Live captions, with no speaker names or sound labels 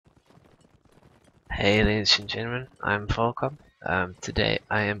Hey ladies and gentlemen, I'm Falcom. Today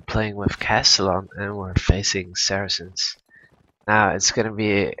I am playing with Castellan and we're facing Saracens. Now it's going to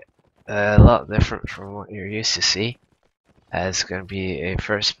be a lot different from what you're used to see. It's going to be a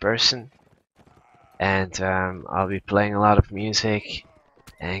first person and I'll be playing a lot of music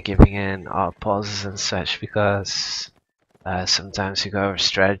and giving in all pauses and such because sometimes we go over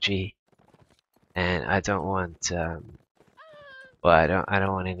strategy and I don't want I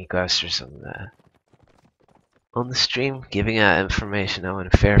don't want any ghosters on the stream giving out information. I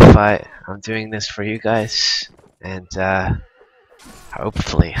want a fair fight. I'm doing this for you guys and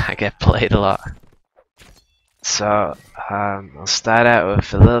hopefully I get played a lot. So I'll start out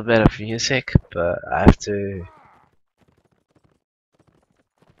with a little bit of music, but I have to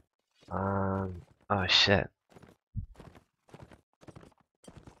oh shit.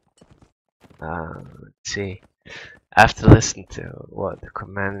 Let's see. I have to listen to what the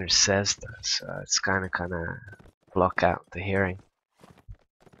commander says though, so it's kinda block out the hearing.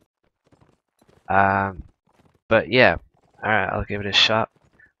 But yeah, alright, I'll give it a shot.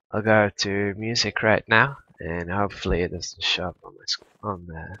 I'll go to music right now, and hopefully it doesn't show up on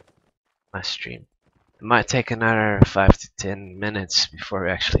my stream. It might take another 5 to 10 minutes before we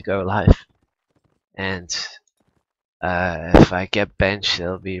actually go live, and if I get benched,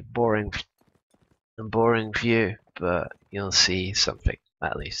 it'll be a boring view, but you'll see something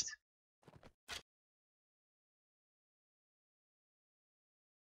at least.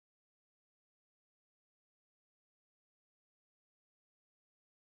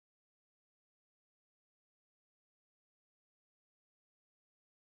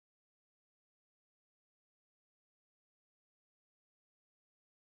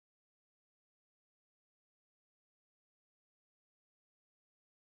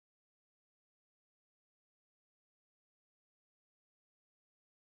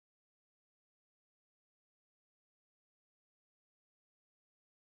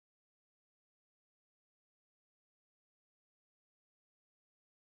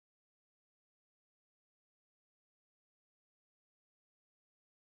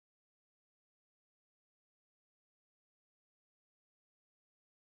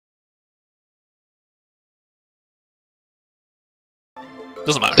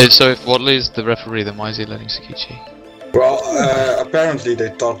 Doesn't matter. So if Wadley is the referee, then why is he letting Sakichi? Well, apparently they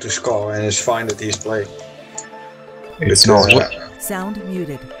talked to Skull and it's fine that he's playing. It's not. Sound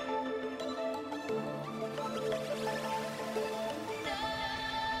muted.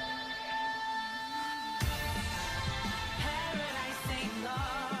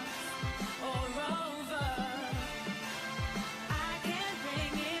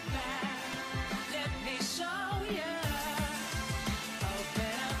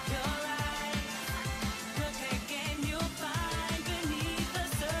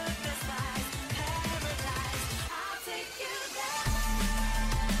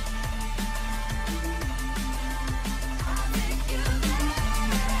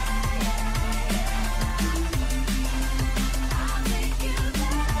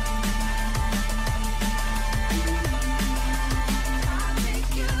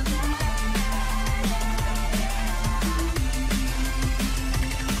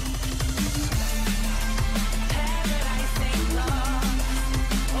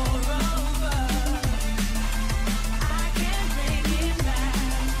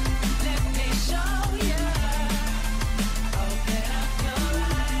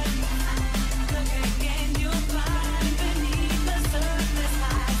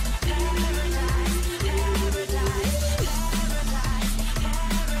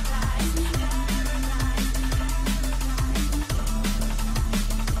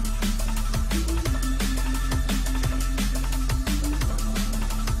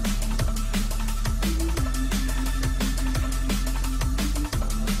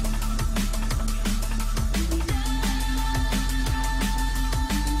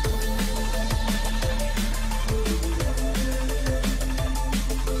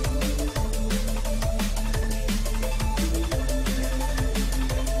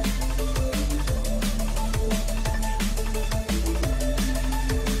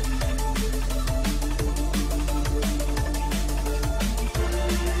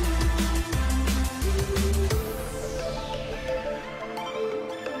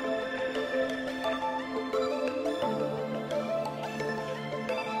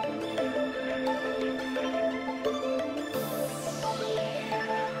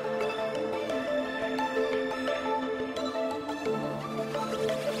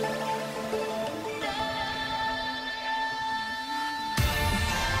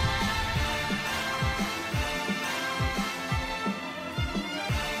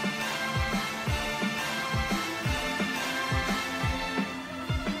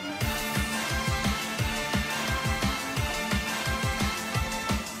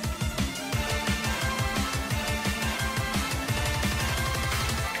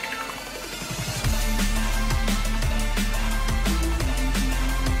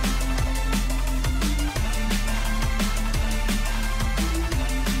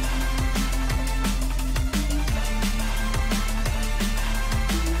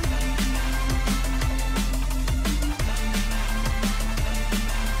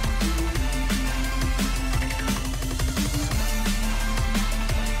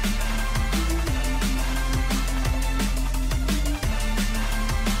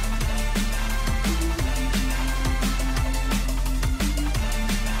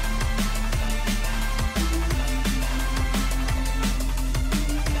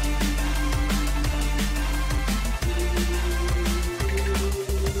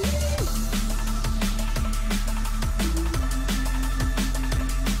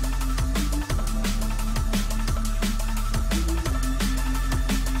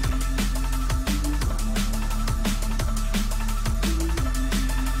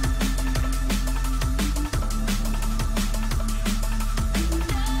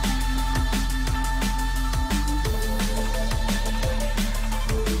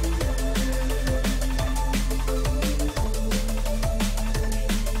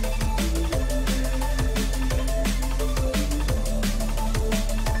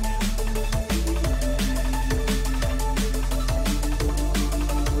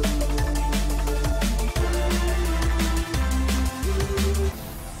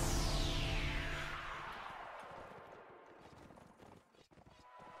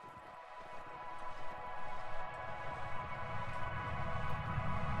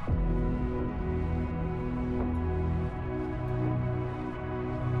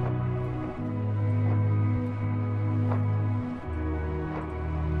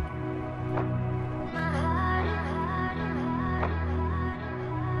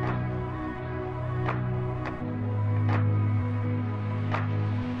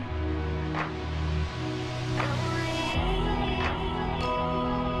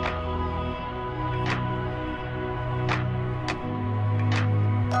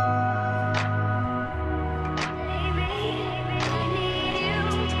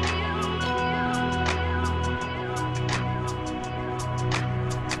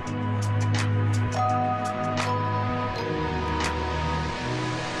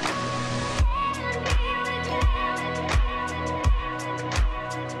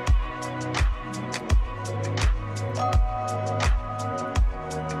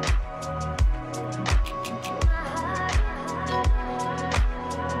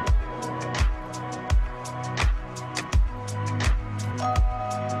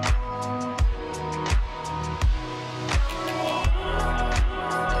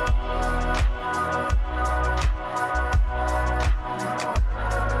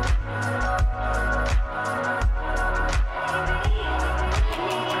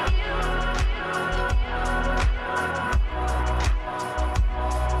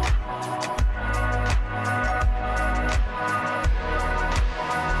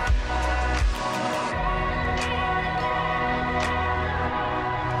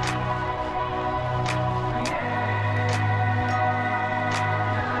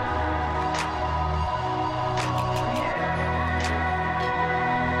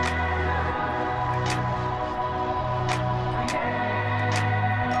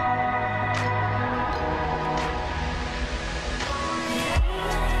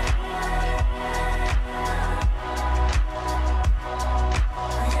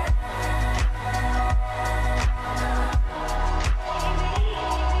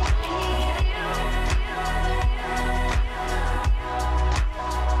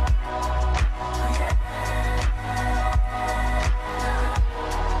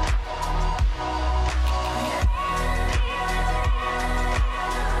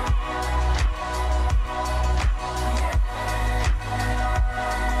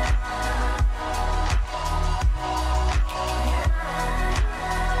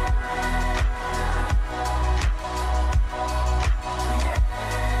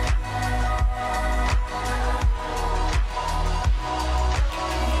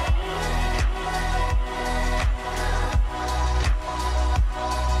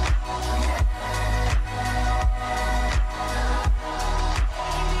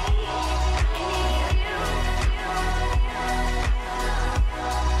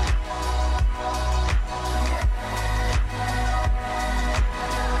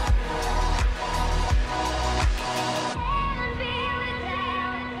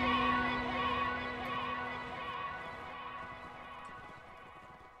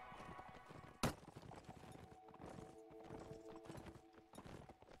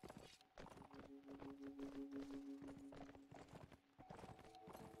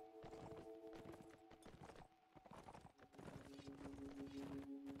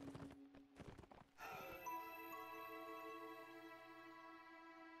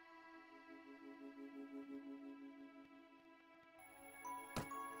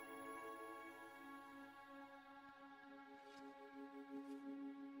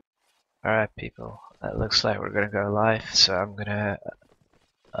 Alright people, it looks like we're gonna go live, so I'm gonna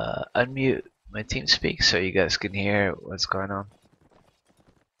unmute my TeamSpeak so you guys can hear what's going on.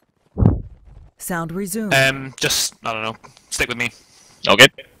 Sound resumed. Just, I don't know, stick with me. Okay.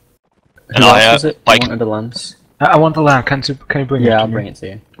 Who else was it? I wanted the lance. I want the lamp. Can you bring it? Yeah, to I'll me? bring it to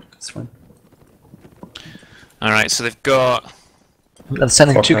you. That's fine. Alright, so they've got I'm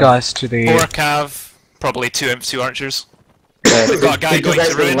sending 2 guys to the. 4 cav, probably 2 imps, 2 archers. We've got a guy going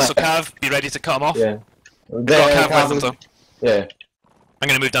to ruins, so cav, be ready to cut him off. Yeah. We've got a cav with them, though. Yeah. I'm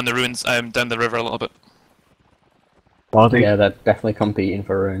gonna move down the ruins, down the river a little bit. Yeah, they're definitely competing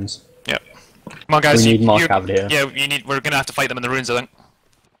for runes. Yep. Come on, guys. We need more cav here. Yeah, we're gonna have to fight them in the ruins, I think.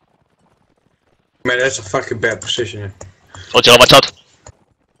 Man, that's a fucking bad position. Watch out.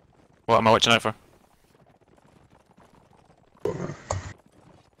 What am I watching out for?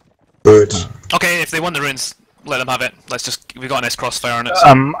 Good. Okay, if they won the ruins, let them have it. We got a nice crossfire on it. So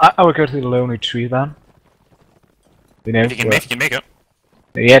I will go to the lonely tree then. You know, if you can make it.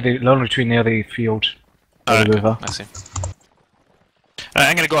 yeah, the lonely tree near the field. By the river. I see. Alright,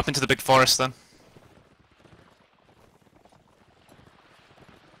 I'm gonna go up into the big forest then.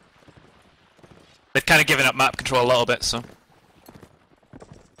 They've kind of given up map control a little bit, so.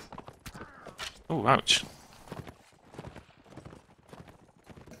 Oh, ouch.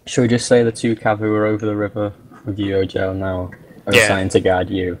 Should we just say the 2 cav who are over the river with you, Ojel, now are assigned to guard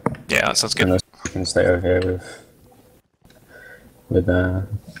you? Yeah, that sounds good. And you can stay over here with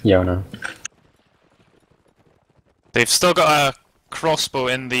Yona. They've still got a crossbow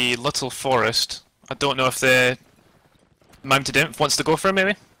in the little forest. I don't know if the mounted imp wants to go for it,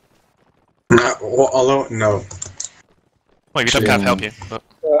 maybe? No, alone, no. Well, you'd have cav help you, but.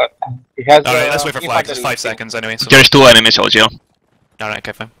 He has, Alright, let's wait for flag. It's 5 seconds anyway. So. There's 2 enemies, Ojel. Alright,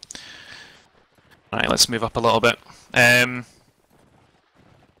 okay, fine. Alright, let's move up a little bit. Cav,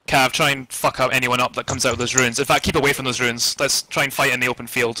 try and fuck out anyone up that comes out of those ruins. In fact, keep away from those ruins. Let's try and fight in the open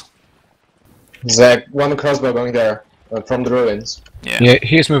field. Zach, 1 crossbow going there, from the ruins. Yeah,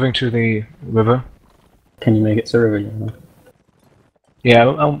 he's moving to the river. Can you make it to the river, Yona? Yeah,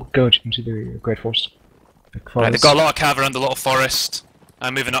 I'll go into the Great Forest. Right, they've got a lot of cav around the little forest.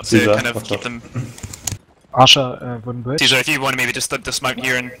 I'm moving up to kind of keep them. Asha, wooden bridge. Caesar, if you want to maybe just dismount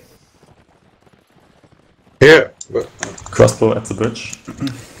here and. Here. Crossbow at the bridge.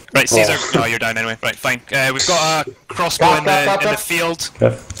 Right, Caesar. Oh, you're down anyway. Right, fine. We've got a crossbow in the field.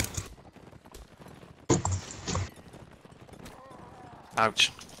 Okay.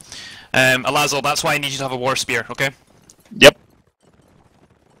 Ouch. Alazal, that's why I need you to have a war spear, okay? Yep.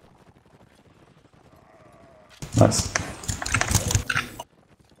 Nice.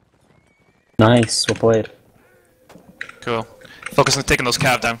 Nice, well played. Cool. Focus on taking those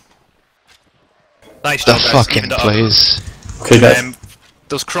cav down. Nice The job, guys. fucking Evened it up. plays. Okay, guys.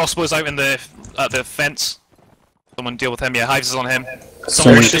 Those crossbows out in the at the fence. Someone deal with him. Yeah, Hives is on him.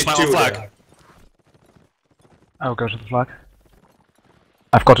 Someone Actually, dismount on 2 flag. there. I'll go to the flag.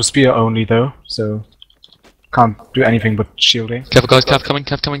 I've got a spear only though, so can't do anything but shielding. Careful guys, cav coming,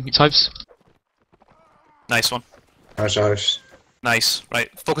 types. Nice one. Nice. Nice. Right,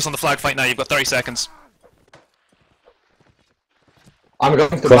 focus on the flag fight now. You've got 30 seconds. I'm going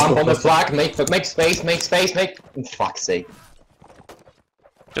to bump on the flag, make space, fuck's sake.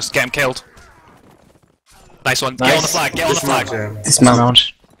 Just get him killed. Nice one. Get on the flag. Get on the flag.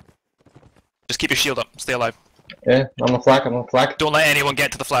 Dismount. Just keep your shield up. Stay alive. Yeah, I'm on the flag. Don't let anyone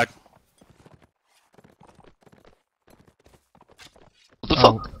get to the flag. What the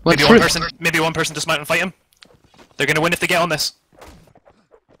fuck? Went through. Maybe one person dismount and fight him. They're gonna win if they get on this.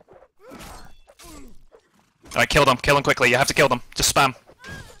 Alright, kill them quickly. You have to kill them. Just spam.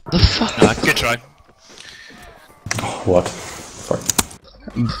 The fuck? Good try. What? Fuck.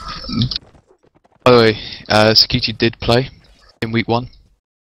 By the way, Sakichi did play in week 1,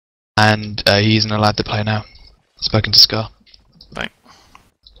 and he isn't allowed to play now. Spoken to Scar. Right.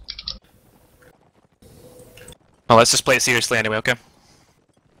 Well, let's just play it seriously anyway, okay?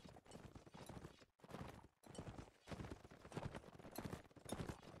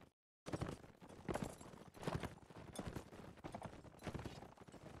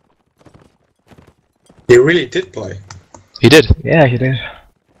 He really did play. He did. Yeah, he did.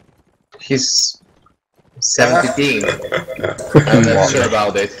 He's 17. I'm not sure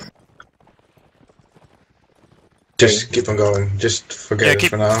about it. Just keep on going. Just forget it keep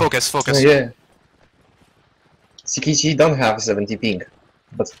for now. focus. Oh, yeah. Sikichi don't have 70 ping,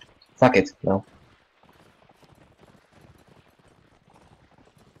 but fuck it, no.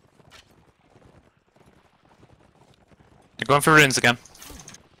 You're going for runes again.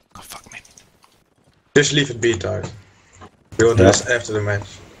 Oh, fuck me. Just leave it be, Tide. We will do this after the match.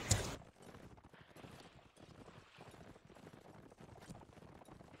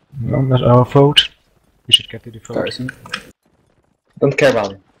 No, not our fault. We should get the default. Saracen. Don't care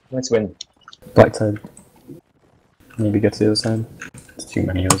about it. Let's win. Black side. Maybe get to the other side. There's too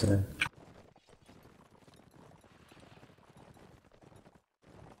many over there.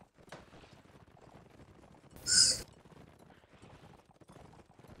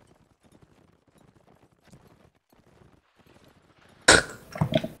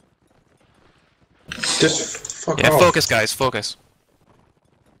 Just fuck Yeah, off. focus, guys, focus.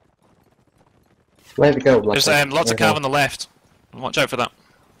 Where we go? There's lots of cav on the left. Watch out for that.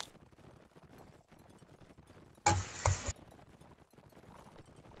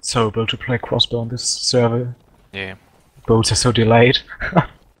 It's horrible to play crossbow on this server. Yeah. Bolts are so delayed.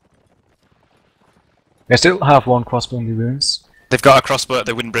 They still have one crossbow in the ruins. They've got a crossbow at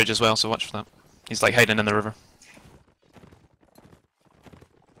the wooden bridge as well, so watch for that. He's like hiding in the river.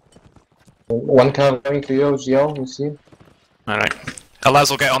 One cav coming to you, Gio, you see? Alright. Alaz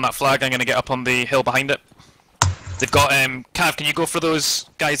will get on that flag, I'm gonna get up on the hill behind it. They've got, Cav, can you go for those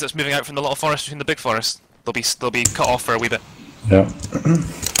guys that's moving out from the little forest between the big forest? They'll be cut off for a wee bit. Yeah.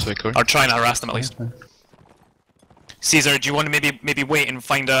 Sorry, Corey. Or try and harass them at least. Caesar, do you want to maybe wait and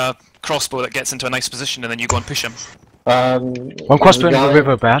find a crossbow that gets into a nice position and then you go and push him? One crossbow in the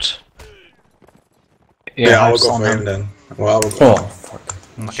river, bad. Yeah, I will it's go on for him. him then. Well, I will go. Oh, fuck.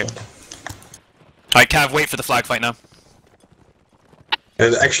 Okay. Alright, Cav, wait for the flag fight now.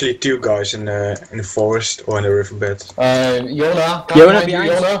 There's actually two guys in the forest or in the riverbed. Yona, Yona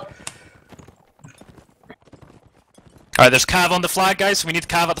behind. Yona. Alright, there's Cav on the flag, guys, so we need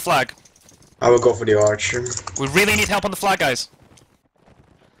Cav at the flag. I will go for the archer. We really need help on the flag, guys.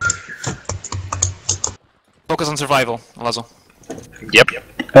 Focus on survival, Alazzo. Yep.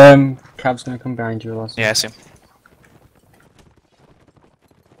 Cav's gonna come behind you, Lasso. Yeah, I see him.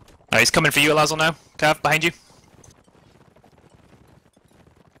 Alright, he's coming for you, Alazzo, now. Cav, behind you.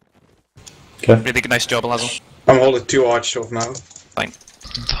 Okay. Really good, nice job, Alazzo. I'm holding two archers off now. Fine.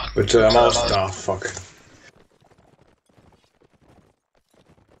 But I'm also... Ah, fuck.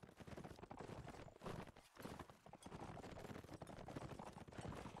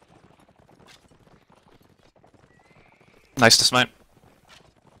 Nice dismount.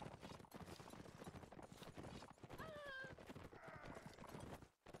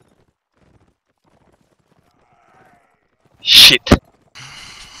 Shit.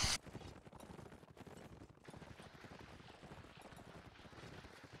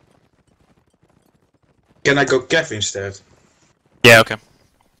 Can I go Kev instead? Yeah, okay.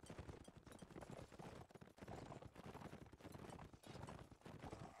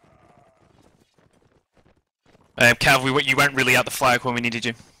 Cav, you weren't really at the flag when we needed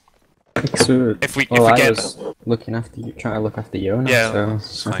you. So, If we I get was looking after you, trying to look after Yona, Yeah, so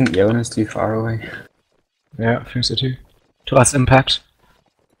that's I fine. think Yona's too far away. Yeah, I think so too. To less impact.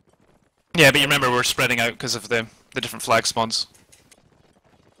 Yeah, but you remember we're spreading out because of the different flag spawns.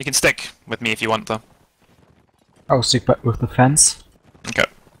 You can stick with me if you want, though. I'll stick back with the fence. Okay.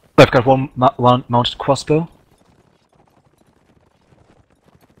 I've got one mounted crossbow.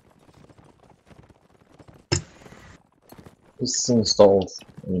 It's installed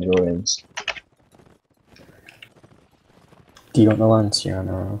in ruins. Do you want the lance,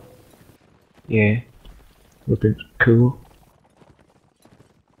 Yona? Yeah. Would be cool.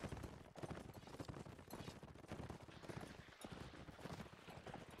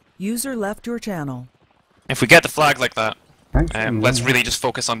 User left your channel. If we get the flag like that, Actually, let's yeah. really just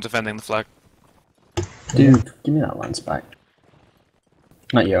focus on defending the flag. Dude, give me that lance back.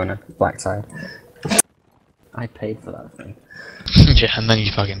 Not Yona, black side. I paid for that thing. Yeah, and then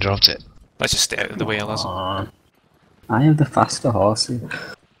you fucking dropped it. Let's just stay out of the way, Alaz. Aw. I have the faster horsey.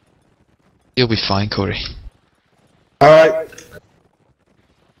 You'll be fine, Corey. Alright.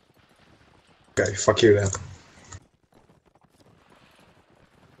 Okay, fuck you then.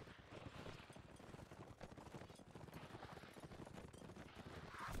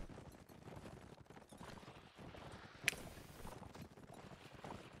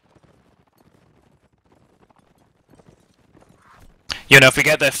 You know, if we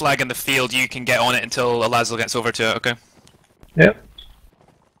get the flag in the field, you can get on it until Alazzo gets over to it, okay? Yep.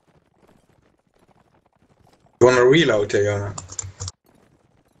 You wanna reload, Yona?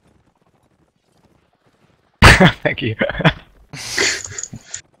 Thank you.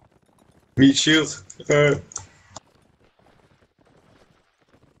 Meat shield.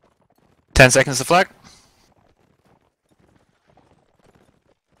 10 seconds to flag.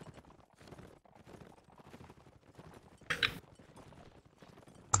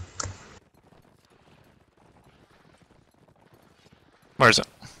 Where is it?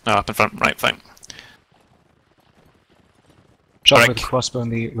 Oh, up in front. Right, fine. Shot Right. with a crossbow in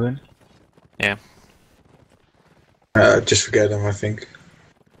the ruin. Yeah. Just forget them, I think.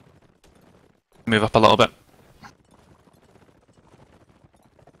 Move up a little bit.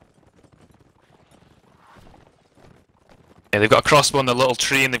 Yeah, they've got a crossbow in the little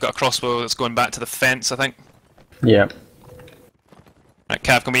tree, and they've got a crossbow that's going back to the fence, I think. Yeah. Right,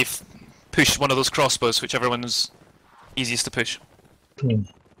 Cav, can we push one of those crossbows, whichever one is easiest to push? Beta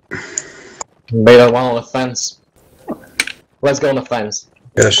one on the fence. Let's go on the fence.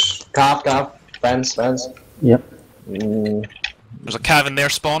 Yes. Cav, fence. Yep. There's a Cav in their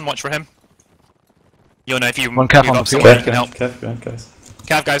spawn, watch for him. Yona, if you One Cav move on up the somewhere, you Cav, can help. Cav, behind, guys.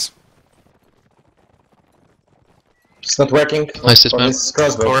 Cav, guys. It's not working. Nice dismount. This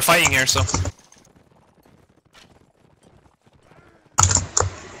crossbow. Well, we're fighting here, so...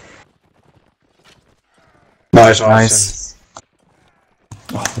 Nice. Nice.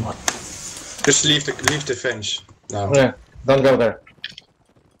 Oh, what? Just leave the fence. No. Yeah, don't go there.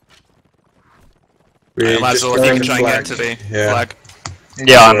 We Lazo, if you can try and get into the flag.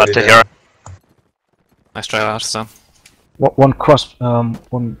 Yeah, I'm at the hero. Nice try, Larson.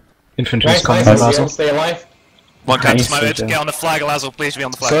 One infantry is coming Nice, from you Lazo. stay alive. One Cav Nice, dismounted, okay. get on the flag, Lazo, please be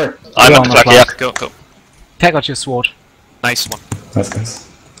on the flag. Sir, I'm Yeah, at the on flag, the yeah. flag. Go. Take out your sword. Nice one. Nice, guys.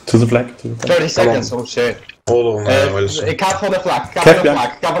 To the flag, to the flag. 30 seconds, oh shit. Hold on, Wilson. Cav on the flag, Cav Cav on the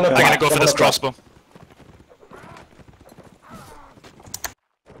behind. flag, Cav on the I'm flag. gonna go for Cav on this the flag. crossbow.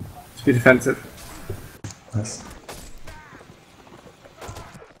 Let's be defensive. Nice.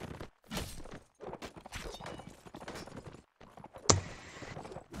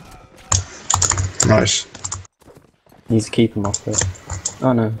 Nice. Need to keep him off it.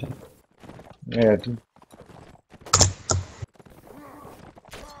 Oh no. Yeah,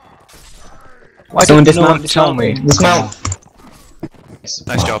 Why Someone did no one dismount, tell me? dismount.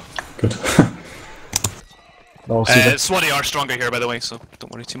 Nice job. Good. Well, see that- Swanee are stronger here, by the way, so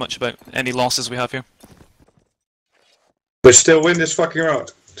don't worry too much about any losses we have here. But still win this fucking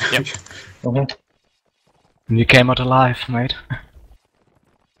round. Yep. You came out alive, mate.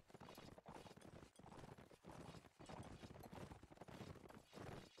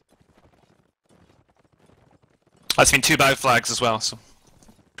 That's been 2 bad flags as well, so...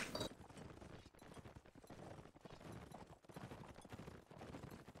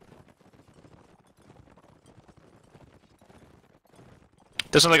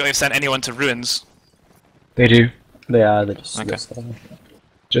 Doesn't look like they've sent anyone to ruins. They do. They're just Okay.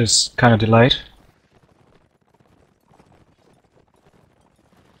 Just kind of delayed.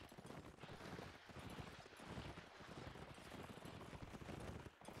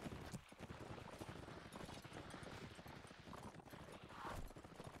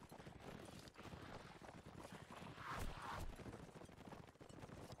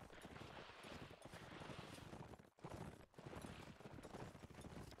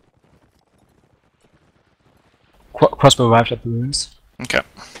 Crossbow arrived at the ruins. Okay.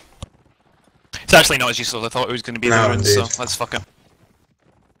 It's actually not as useful as I thought it was going to be in the No, ruins, so indeed. let's fuck it.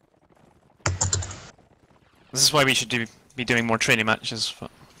 This is why we should be doing more training matches,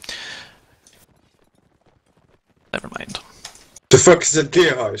 but... Never mind. The fuck is that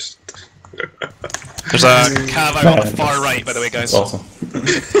gear heist? There's a cav out on the far right, by the way, guys. That's awesome.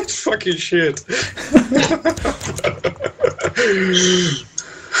 It's fucking shit.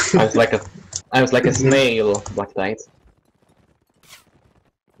 I was like a snail, Black Knight.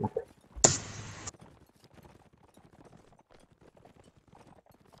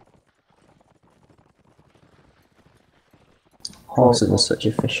 Horses are such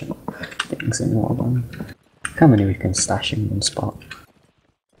efficient things in Warborn. How many we can stash in one spot?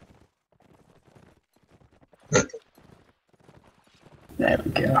 There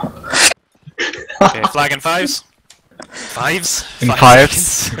we go. Okay, flag in 5s. 5s? In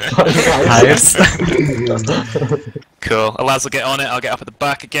 5s. 5s. Cool. Alaz will get on it, I'll get up at the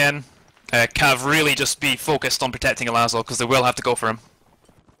back again. Cav, really just be focused on protecting Alaz, because they will have to go for him.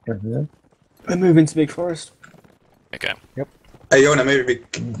 We're moving to Big Forest. Okay. Hey Yona, maybe we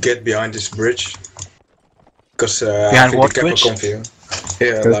can get behind this bridge. Because I Behind think what the cap will bridge? come for you.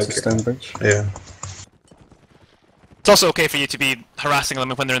 Yeah, Go like to Stonebridge. yeah. It's also okay for you to be harassing them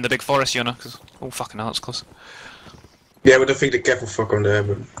when they're in the big forest, Yona, because... Oh, fucking hell, that's close. Yeah, but I think the cap will fuck them there,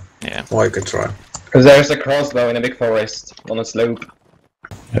 but Yeah. well, you can try. Because there's a crossbow in a big forest on a slope.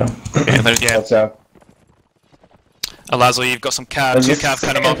 Yeah. Okay, there's, yeah. Watch out. Alazo, you've got some cabs. There's You just cav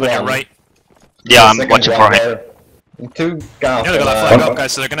kind of up on your one. right. Yeah, I'm Second watching one for him. there. And 2 guys. You know they got that flag up,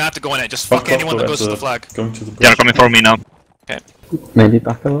 guys, so they're gonna have to go in it. Just fuck One anyone that goes to crossbow the flag. Going to the bridge. They're coming for me now. Maybe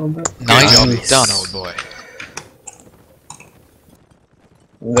back a little bit. Nice done, old boy.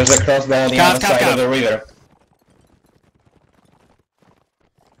 There's a crossbow on the Cav, other cav, side cav. of the river.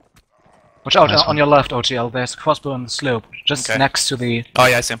 Watch out Nice on one. your left, OTL. There's a crossbow on the slope, just Okay. next to the. Oh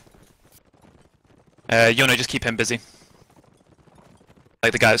yeah, I see him. Yona, just keep him busy.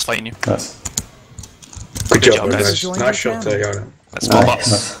 Like the guy that's fighting you. Nice. Good Good job, job, guys. guys. Nice shot, Jona. Let's move up.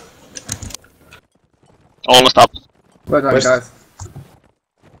 Nice. Almost up. Well done, West. guys.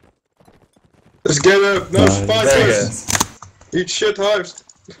 Let's get up. No Nice. spikers. Eat shit hives.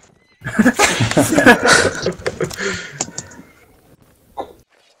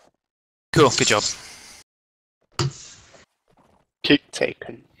 Cool, good job. Kick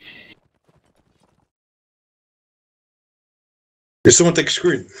taken. Did someone take a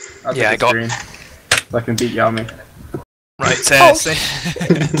screen? I'll Yeah, take I a got- screen. So I can beat Yami. Right, Oh,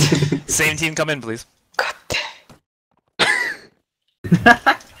 same team come in, please.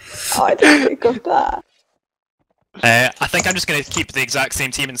 Oh, I didn't think of that. I think I'm just going to keep the exact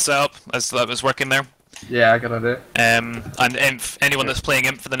same team and setup as that was working there. Yeah, good idea. And if anyone that's playing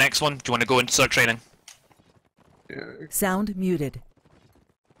Imp for the next one, do you want to go and start training? Sound muted.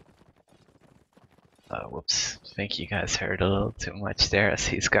 Whoops. I think you guys heard a little too much there as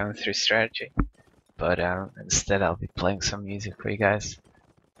he's going through strategy. But instead I'll be playing some music for you guys.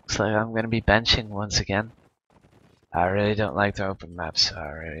 Looks like I'm gonna be benching once again. I really don't like the open map, so I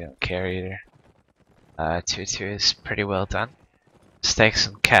really don't care either. 2-2 is pretty well done. Mistakes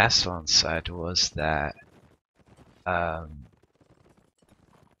on Castellan side was that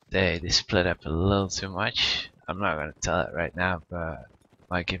they split up a little too much. I'm not gonna tell it right now, but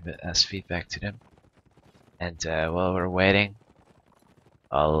might give it as feedback to them. And while we're waiting,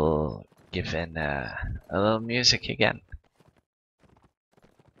 I'll give in a little music again.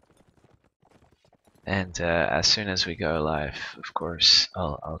 And as soon as we go live, of course,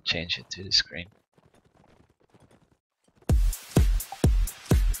 I'll change it to the screen.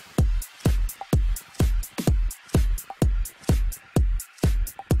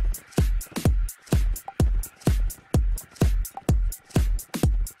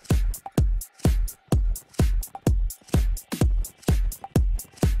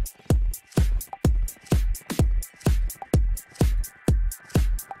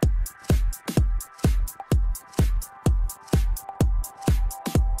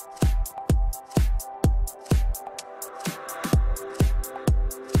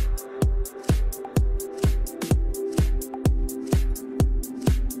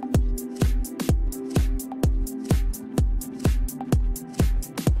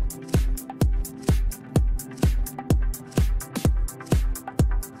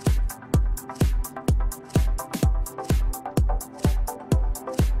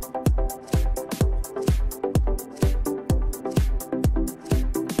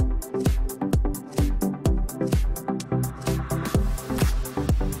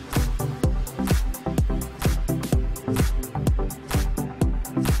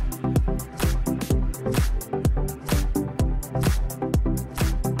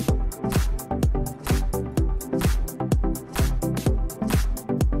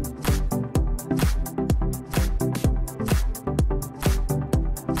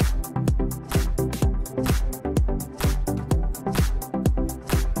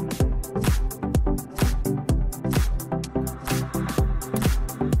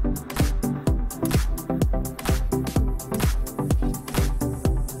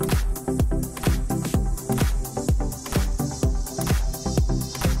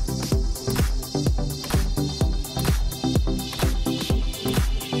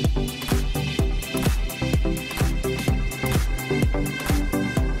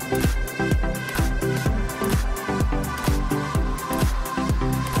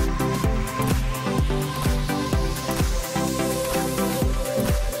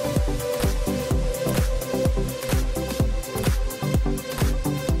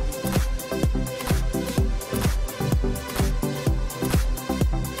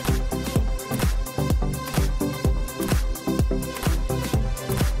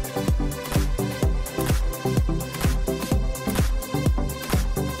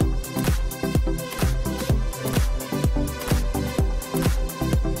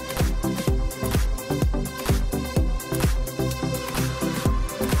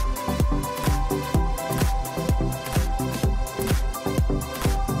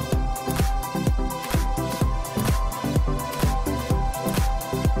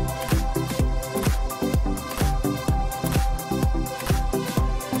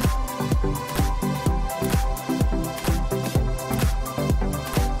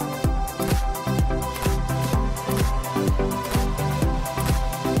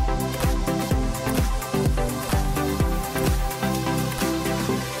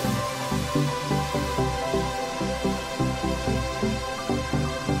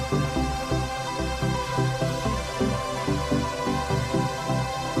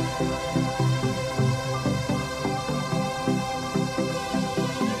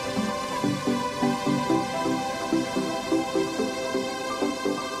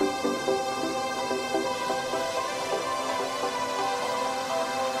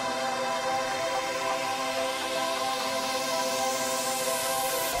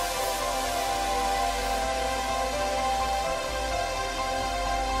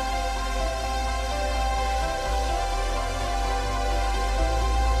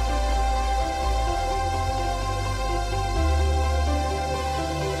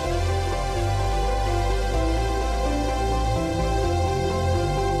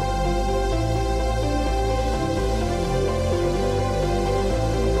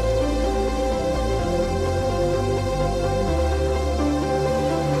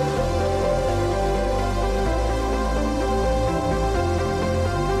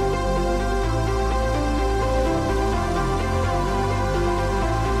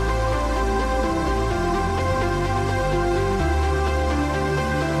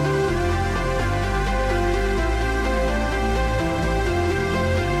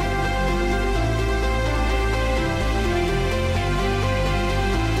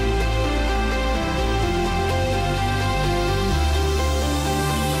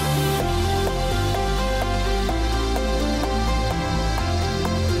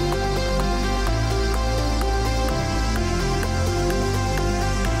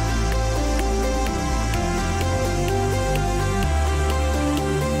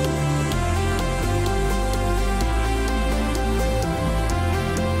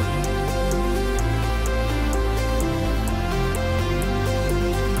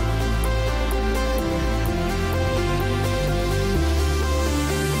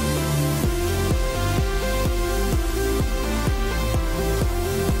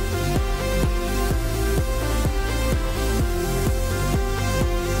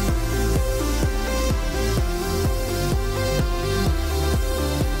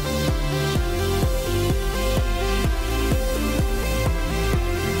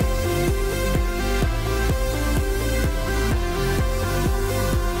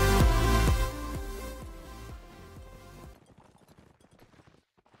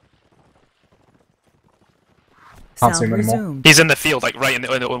 Can't see Sound him anymore. resumed. He's in the field, like right in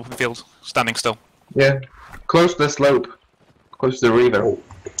the open field, standing still. Yeah. Close to the slope. Close to the river.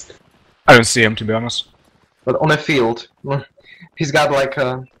 I don't see him, to be honest. But on a field. He's got like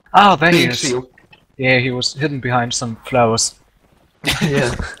a Oh, there he big is. shield. Yeah, he was hidden behind some flowers.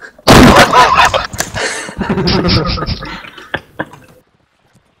 Yeah.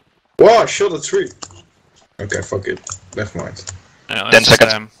 Wow, I shot a tree. Okay, fuck it. Never mind. Yeah, 10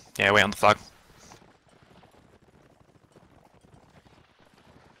 seconds. Yeah, wait on the flag.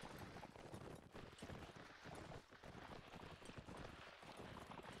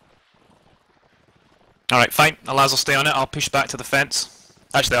 Alright, fine. Alaz will stay on it. I'll push back to the fence.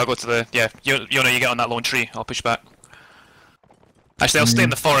 Actually, I'll go to the... Yeah, Yona, you get on that lone tree. I'll push back. Actually, I'll stay in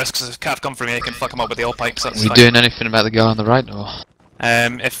the forest, because if Cav come for me, I can fuck him up with the oil pipes. That's Are we fine. doing anything about the guy on the right, or?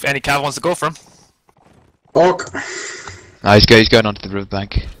 If any Cav wants to go for him. Ok. No, he's going onto the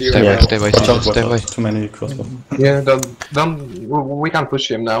riverbank. Stay away, stay away, stay away. Too many crossbow. Yeah, we can't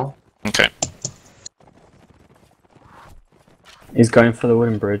push him now. Okay. He's going for the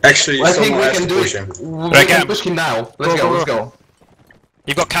wooden bridge. Actually, I think someone we has can to do push it. him. We can push him now. Let's go, let's go.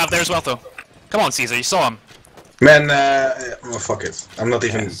 You've got Cav there as well, though. Come on, Caesar, you saw him. Man, oh, fuck it. I'm not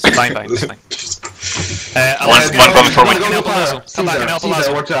even... Fine, it's fine. One coming for me. Come back and help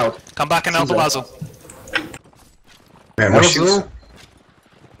Alaz. Watch out. Come back and help Alaz. Man, my shields.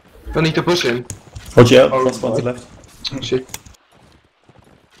 Don't need to push him. Watch out, crossbow on the left. Shit.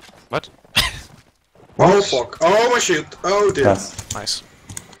 What? Oh, fuck. Oh, my shield. Oh, dear. Yes. Nice.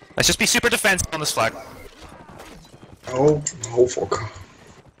 Let's just be super defensive on this flag. Oh, fuck.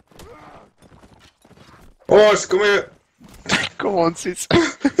 Oh, it's come here. Go on, Sis.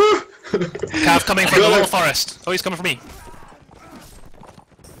 Cav coming from the little forest. Oh, he's coming for me.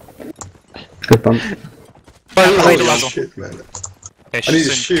 Good bump. Cav behind Holy Alazo. shit, man. Okay, I need a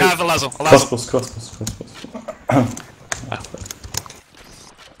soon. shield. Cav, Alazo. Crossbows.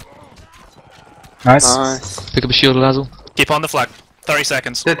 Nice. Pick up a shield, Lazzle. Keep on the flag. 30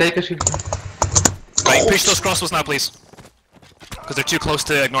 seconds. Yeah, take a shield. Right, push those crossbows now, please. Because they're too close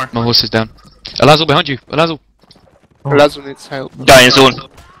to ignore. My horse is down. Lazzle behind you, Lazzle. Lazo needs help. Guy in zone.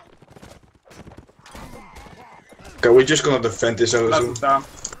 Okay, we're just gonna defend this zone.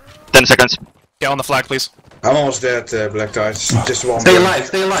 10 seconds. Get on the flag, please. I'm almost dead, Black Tides. Just one. Stay burn. alive,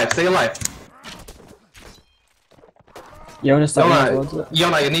 stay alive, stay alive. Yona, start moving towards it.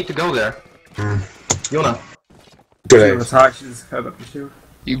 Yona, you need to go there. Yona. Too late.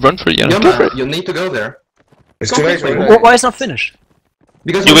 You run for it, yeah. Go for it. Yona, you need to go there. It's too late, right? Why is it not finished?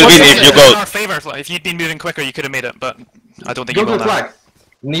 Because You will win if you In go. our favor, if you'd been moving quicker, you could have made it, but I don't think go you to will the now. flag.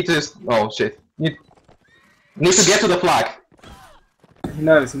 Need to. Oh shit. Need to get to the flag. He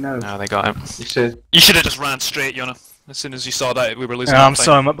knows. No, they got him. Shit. You should have just ran straight, Yona. As soon as you saw that we were losing. Yeah, I'm that fight.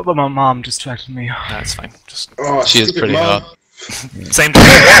 sorry, but my mom distracted me. That's fine. Just Oh, She is stupid pretty mom. hard. same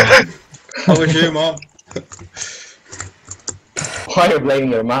thing. How was you, mom? Why are you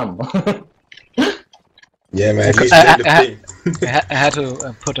blaming your mom? Yeah, man. He's I- the I- team. I had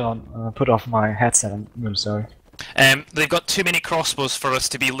to put off my headset. I'm really sorry. They've got too many crossbows for us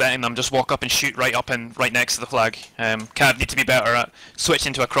to be letting them just walk up and shoot right up and right next to the flag. Cav need to be better at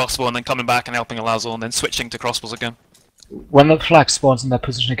switching to a crossbow and then coming back and helping Alazo and then switching to crossbows again. When the flag spawns in that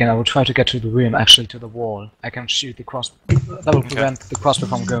position again, I will try to get to the rim, actually to the wall. I can shoot the crossbow. That will prevent the crossbow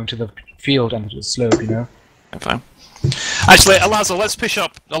from going to the field and to the slope, you know? Okay, fine. Actually, Alazo, let's push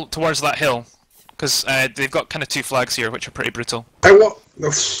up towards that hill. Because they've got kind of two flags here, which are pretty brutal. I what?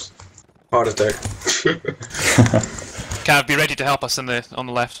 Heart attack. Cav, be ready to help us on the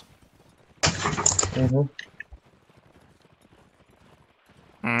left.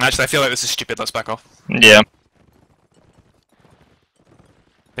 Actually, I feel like this is stupid. Let's back off. Yeah.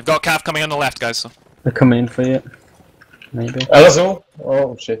 They've got Cav coming on the left, guys. So. They're coming in for you. Maybe. Alazo?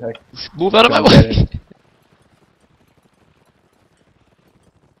 Oh shit. Move out of my way.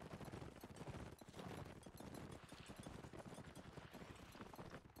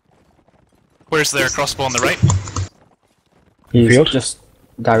 Where's their crossbow on the right? He's Field? just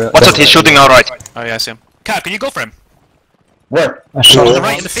direct. What's that? He's shooting now, right? Oh yeah, I see him. Cav, can you go for him? Where? I shot On the him.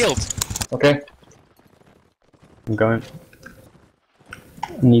 right in the field. Okay. I'm going.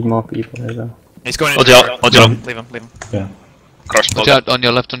 Need more people here though. He's going in. Odjo. Leave him. Yeah. Crossbow. Watch out on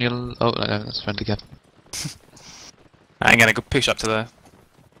your left, on your... Oh, no, that's friendly again. I'm gonna go push up to the...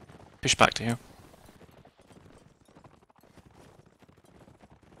 Push back to you.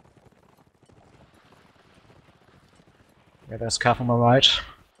 Yeah, there's Cav on my right.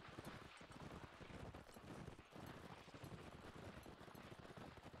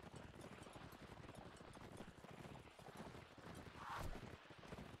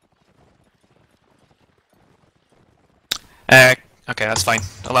 Okay, that's fine.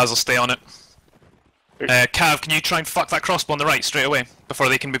 Alaz will stay on it. Cav, can you try and fuck that crossbow on the right straight away before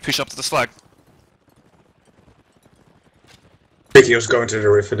they can be pushed up to this flag? I think he was going to the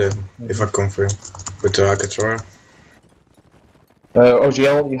river then, if I come for him. With the Alcatraz.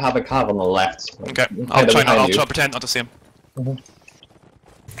 OGL, you have a cav on the left. Okay, I'll try to pretend not to see him.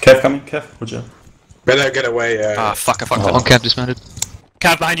 Kev coming, Kev, OGL. Better get away. Ah, fuck, I fucked up. One Cav dismounted.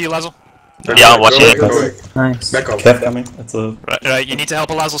 Cav behind you, Lazo. Yeah, watch it. Go away. Nice. Back up. Kev coming, it's a... Right, you need to help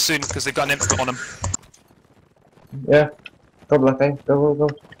Lazo soon because they've got an infant on him. Yeah. Go Black Thing. Go.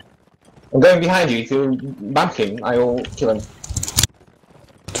 I'm going behind you. If you bump him, I will kill him.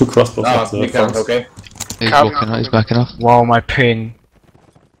 2 crossbows Ah, at the you can't, front. okay. He's walking out, he's backing off. Wow, my ping.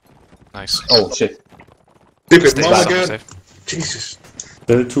 Nice. Oh shit. Dip it, Stay mom safe, again. safe. Jesus.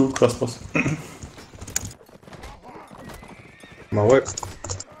 There are 2 crossbows. My whip.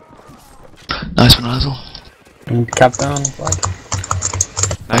 Nice one, Lazo. And cap down. Flag.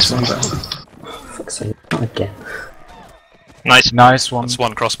 Nice one. Fuck's sake. Again. Nice. Nice one. That's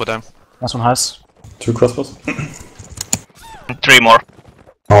one crossbow down. Nice one, has. 2 crossbows. 3 more.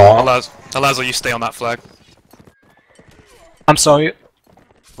 Aww. Alazo, you stay on that flag. I'm sorry.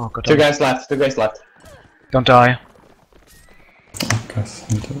 Oh god. Two guys left. Don't die. Guys,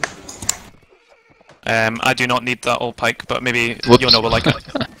 need to... I do not need that old pike, but maybe Whoops. Yono will like it.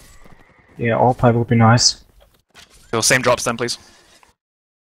 Yeah, all pipe would be nice. So same drops then, please.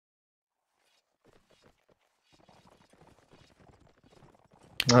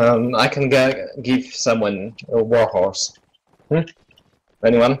 I can give someone a warhorse.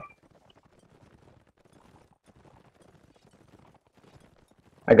 Anyone?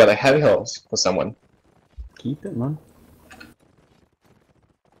 I got a heavy horse for someone. Keep it, man.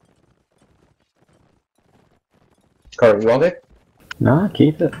 Corey, you want it? Nah,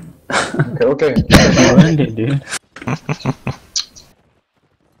 keep it. Okay. You earned it, dude.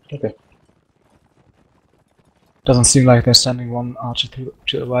 Okay. Doesn't seem like they're sending one archer to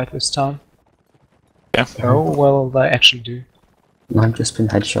the right this time. Yeah. Oh, well, they actually do. I've just been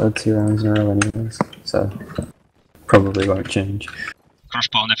headshotted 2 rounds in a row anyways, so probably won't change.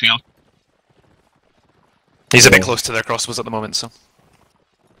 Crossbow on the field. He's a bit close to their crossbows at the moment, so.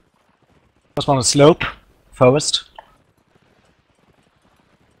 First one is slope, forest.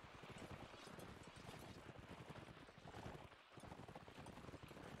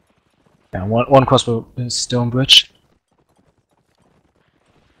 Yeah, one crossbow is Stonebridge.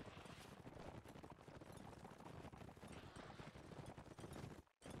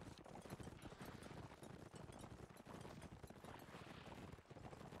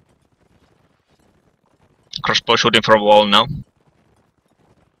 Crossbow shooting from a wall now.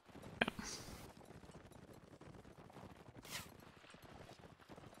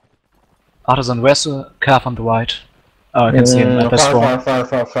 Artisan west, calf on the right. Oh, I can see him at this one.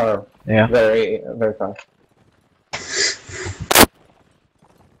 Far. Yeah. Very far.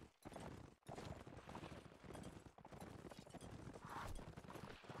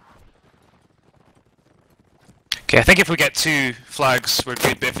 Okay, I think if we get 2 flags, we're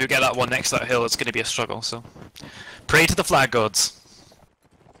good, but if we get that one next to that hill, it's going to be a struggle, so. Pray to the flag gods.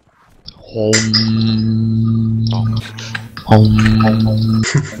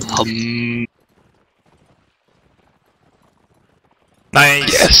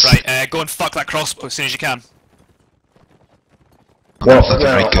 Nice! Yes. Right, go and fuck that crossbow as soon as you can. Well,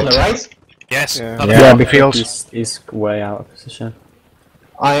 very on good. the right? Yes. Yeah. Yeah, the field. He's way out of position.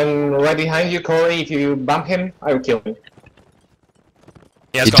 I am right behind you, Corey. If you bump him, I will kill him.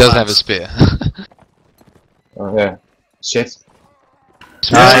 He does have a spear. Oh, yeah. Shit.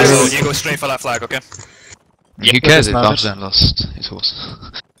 Nice. You go straight for that flag, okay? Who cares if dismounted. Bumsdown lost his horse?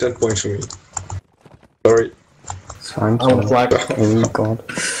 10 points for me. Sorry. It's fine. I want a flag. Oh god.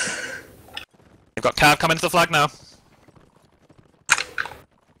 You've got Cav coming to the flag now.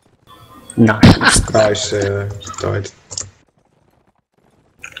 Nice. Nice, died.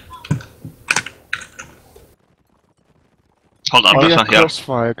 Hold on, Oh this yeah, one here.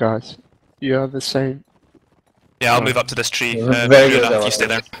 crossfire, guys. You are the same. Yeah, I'll move up to this tree. Very good, Fiona, though, you stay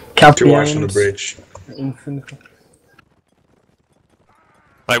there. Cap 2 eyes on the behind. bridge. Infantry.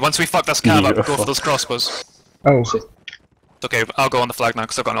 Right, once we fuck this Cav up, go Beautiful. for those crossbows. Oh, Shit. It's okay, I'll go on the flag now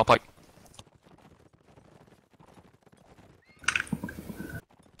because I've got an all-pike.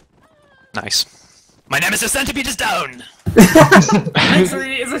 Nice. My nemesis centipede is down!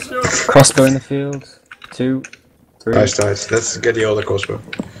 Crossbow in the field. 2, 3. Nice. Let's get the other crossbow.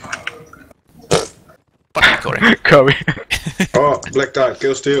 Fuck you, Corey. Corey. Oh, black tide,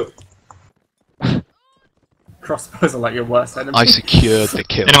 kill steal. Crossbows are like your worst enemy. I secured the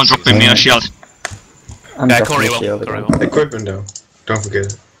kill. Anyone dropping me a shield? I'm Yeah, dropping Corey the will. shield Corey again. will. Equipment though. Don't forget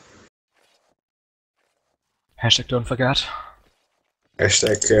it. Hashtag don't forget.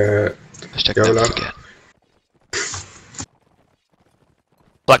 Hashtag Hashtag YOLO. don't forget.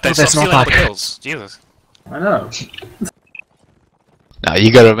 Black Oh, Dice, there's stop no stealing all the back. kills. Jesus. I know. No,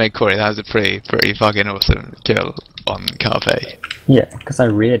 you gotta make Corey. That was a pretty fucking awesome kill on Carpe. Yeah, because I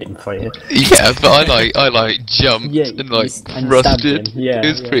reared him for you. Yeah, but I like jumped Yeah, and like and rusted. stabbed him, yeah, it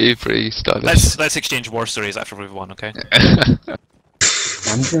was yeah. pretty stylish. Let's exchange war stories after we've won, okay?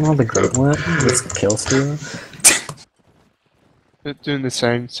 I'm doing all the great work. Let's kill stealer. They're doing the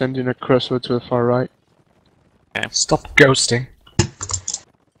same, sending a crossbow to the far right. Stop ghosting.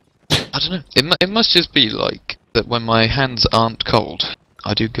 I don't know. It must just be like that when my hands aren't cold,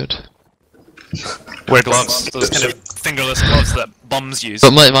 I do good. Wear gloves, those kind of fingerless gloves that bums use.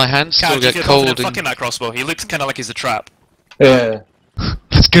 But my hands Cat, still do you get feel cold. confident fucking that crossbow? He looks kind of like he's a trap. Yeah.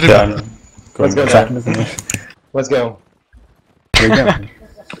 That's good Yeah, enough. Let's go Tracking then. isn't it? Let's go. Where you going?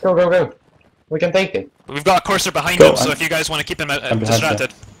 Go, go, go. We can take it. We've got a courser behind Go, him, so I'm- if you guys want to keep him I'm behind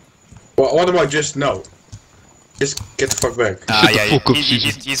distracted. Well, what about just no? Just get the fuck back. Ah, Shut yeah, the fuck up,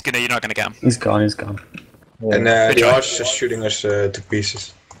 you're not gonna get him. He's gone, he's gone. Yeah. And Good the try. archers are shooting us to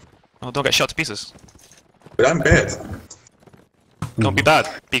pieces. Oh, don't get shot to pieces. But I'm bad. Don't be bad.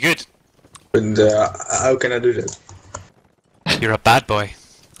 Be good. And how can I do that? You're a bad boy.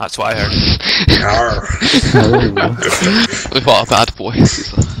 That's what I heard. Arr. What a bad boy.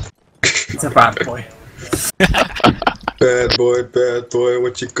 It's a bad boy. Bad boy,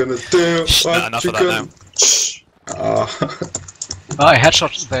 what you gonna do? Shh, What nah, enough you of that gonna... now. Shh. Oh, I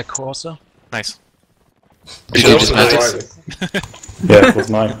headshot their courser. Nice. Did It's you also just the manage? rider. Yeah, it was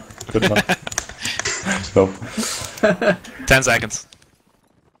mine. Good one. Go. 10 seconds.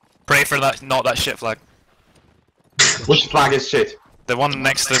 Pray for that, not that shit flag. Which flag is shit? The one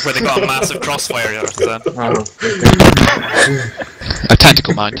next to where they got a massive crossfire. A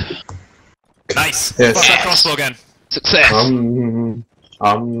tactical mind. Nice. Yes. Fuck that crossbow again. Success. Fuck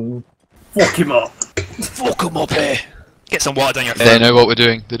him up. Fuck him up here. Get some water down your They throat. know what we're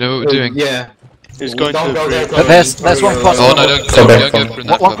doing. They know what we're doing. Yeah. He's going Don't to go there, But there's one crossbow. Oh no, don't So go back for from-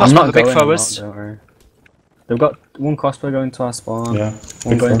 that. One I'm crossbow in not the big going forest. Don't worry. They've got one crossbow going to our spawn. Yeah.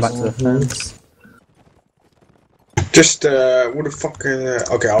 One going big back to the fence. Just, what the fuck,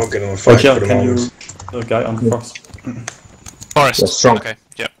 okay, I'll get on the Oh, flag yeah, for the can you... moment. The guy on the cross. Forest. That's strong. Okay,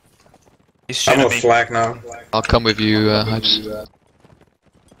 yep. He's I'm shooting on at me. flag now. I'll come with you, Hypes.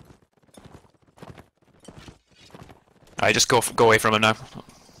 Alright, just go away from him now.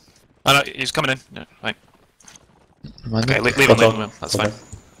 Oh no, he's coming in. No, fine. Remind me. Okay, leave him. That's fine.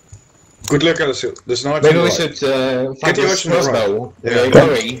 Good luck, Alice. There's no Maybe we right. should fight Get the this archer on the right.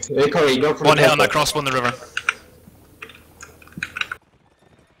 crossbow. Yeah. Corey, go for One the hit on that crossbow. crossbow in the river.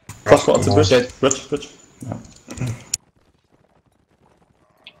 Crossbow at the bridge. Shit. Bridge. Yeah.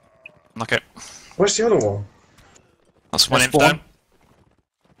 Okay. Where's the other one? That's one That's imp one. down.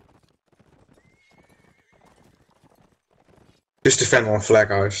 Just defend on flag,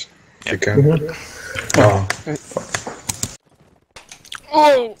 guys. If you can. Mm-hmm. Oh.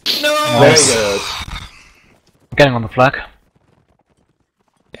 Oh no! Very good. Getting on the flag.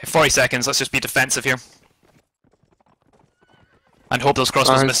 Yeah, 40 seconds, let's just be defensive here. And hope those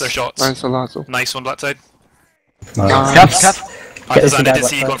crossbows miss their shots. Nice, Alazzo. Nice one, Blackside. Nice. Cap. Partisan, I did guy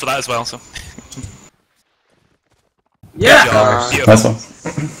see you Blackside. going for that as well, so. Yeah! Good job. Beautiful. Nice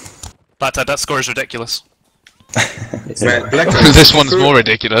one. Blackside, that score is ridiculous. Man, Black This one's more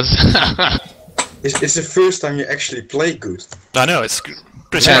ridiculous. it's the first time you actually play good. I know, it's pretty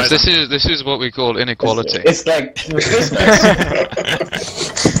Yes, surprising. this is what we call inequality. It's like Christmas.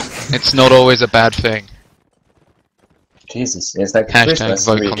 It's not always a bad thing. Jesus, it's like Hashtag Christmas.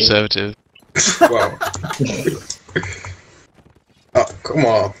 vote really. conservative. Wow. Oh, come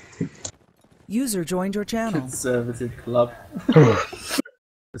on. User joined your channel. Conservative club. Did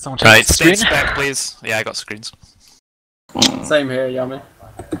someone check Right, the state screen? spec, please. Yeah, I got screens. Same here, Yummy.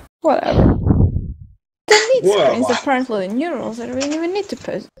 Whatever. Don't need Whoa. screens, apparently the neurals. I don't even need to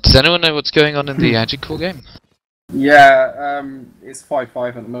post. Does anyone know what's going on in the Agile game? Yeah, it's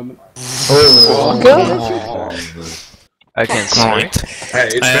 5-5 at the moment. Against Right. Hey,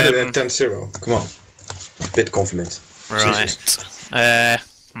 it's better than 10-0. Come on. Bit confident. Right. Hi,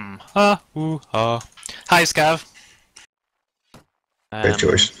 Scav. Great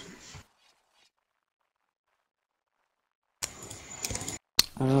choice.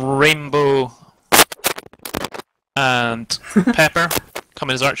 Rainbow and Pepper come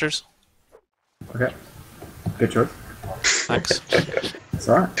in as archers. Okay. Good choice. Thanks. It's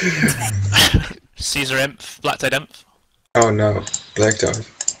alright. Caesar Imp, Black Tide Imp. Oh no, black tie.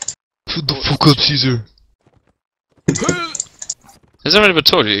 Put the fuck up, Caesar. Has anyone ever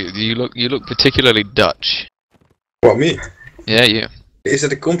told you you look particularly Dutch? What, me? Yeah, you. Is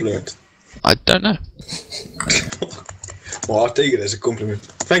that a compliment? I don't know. Well, I'll take it as a compliment.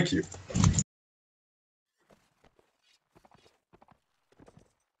 Thank you.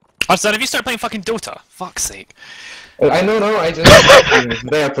 Oh, son, have you started playing fucking Dota? Fuck's sake. I know, no, I just...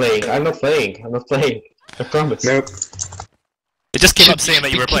 they are playing. I'm not playing. I'm not playing. I promise. Nope. It just came up saying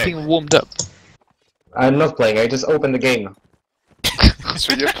that you were playing. Keeping warmed up. I'm not playing. I just opened the game.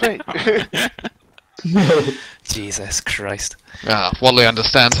 So you're playing. Jesus Christ. Ah, Wally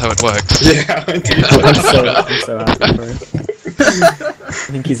understands how it works. Yeah, I'm so happy for him. I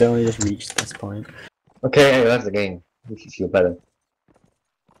think he's only just reached this point. Okay, I left the game. You should feel better.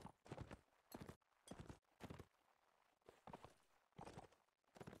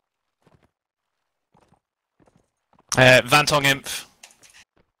 Vantong Imp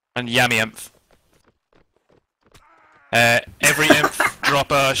and Yami Imp. Every imp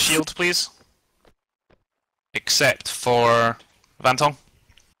drop a shield, please. Except for Vantong.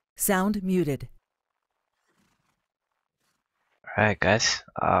 Sound muted. Alright guys,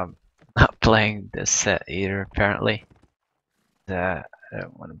 not playing this set either apparently. I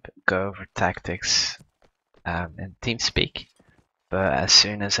don't want to go over tactics in TeamSpeak, but as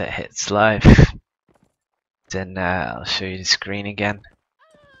soon as it hits live, then I'll show you the screen again.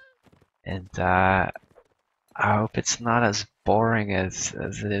 And I hope it's not as boring as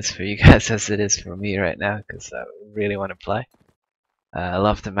it is for you guys as it is for me right now, because I really want to play. I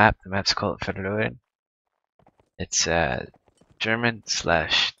love the map. The map's called Verloren. It's German /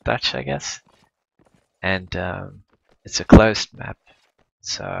 Dutch, I guess, and it's a closed map,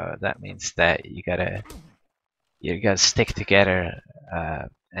 so that means that you gotta stick together,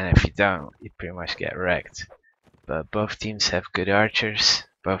 and if you don't, you pretty much get wrecked. But both teams have good archers,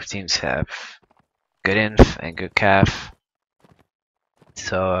 both teams have good inf and good cav,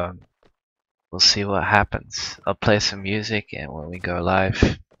 so we'll see what happens. I'll play some music, and when we go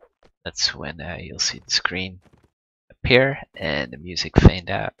live, that's when you'll see the screen appear and the music fade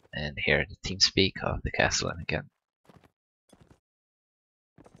out, and hear the team speak of the Castellan again.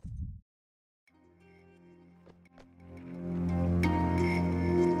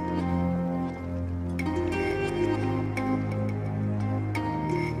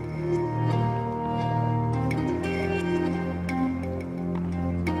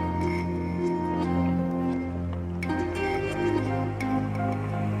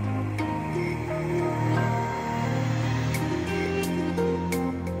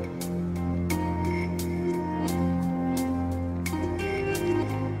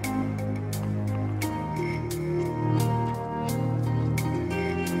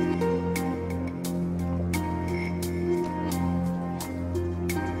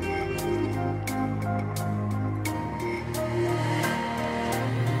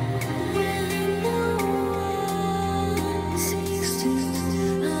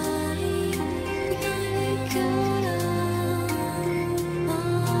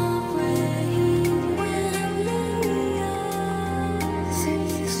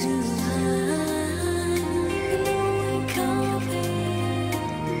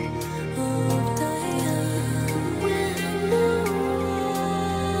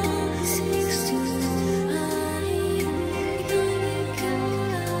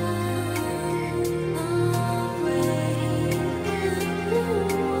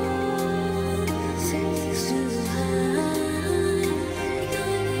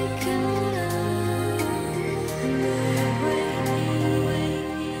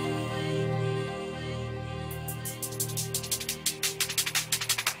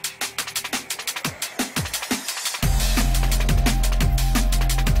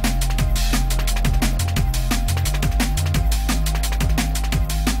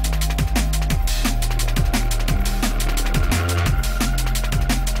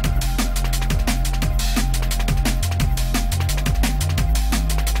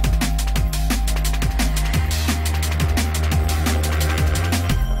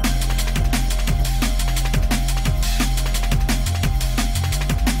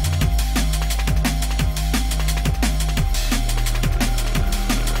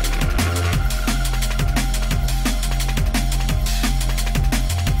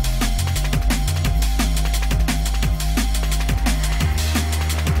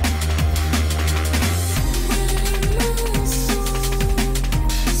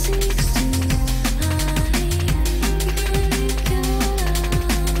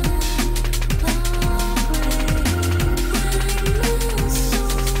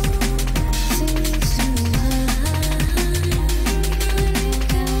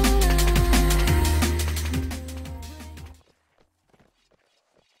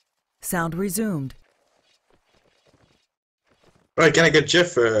 Sound resumed. Right, can I get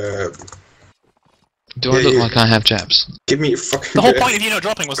Jeff? Do I look like I have jabs? Give me a fucking. The whole Jeff. point of you not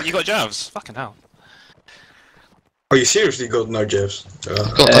dropping was that you got jabs. Fucking hell. Oh, you seriously got no Jeffs?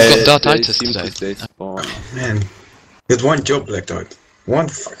 I've got dartitis today. Man, you had one job, Black Dart. One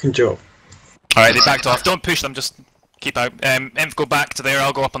fucking job. Alright, they backed off. Don't push them, just keep out. Inf, go back to there,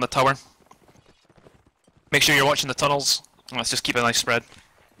 I'll go up on the tower. Make sure you're watching the tunnels. Let's just keep a nice spread.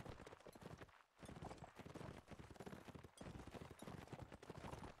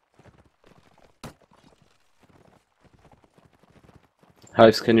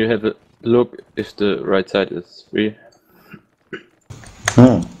 Hives, can you have a look if the right side is free?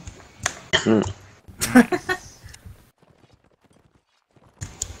 Hmm.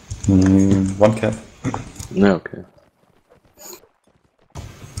 One cap. No, okay.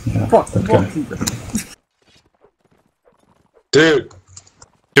 Yeah, What? okay. Dude!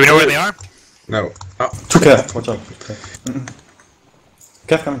 Do we know where they are? No. Oh. 2 cap, watch out.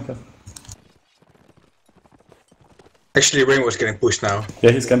 Cap coming, cap. Actually, Rainbow's getting pushed now.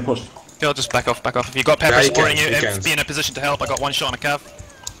 Yeah, he's getting pushed. Okay, I'll just back off, back off. If you've got Pepper Yeah, he supporting can, you, he Inf, can. be in a position to help. I got one shot on a cav.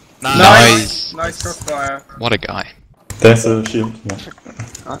 Nice. Nice crossfire. What a guy. There's a shield. Yeah.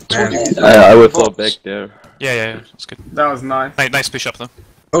 I will fall back there. Yeah, yeah, that's good. That was nice. Nice push up though.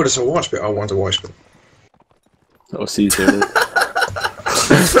 Oh, there's a wasp. I want a wasp. Oh, Caesar.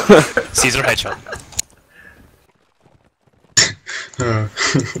 Caesar headshot.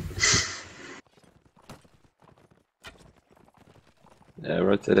 Yeah,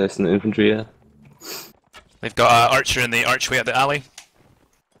 right side has an infantry, yeah. They've got Archer in the archway at the alley.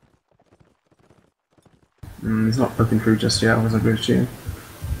 He's not looking through just yet. I was a good shooting.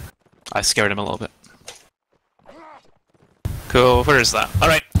 I scared him a little bit. Cool, where is that?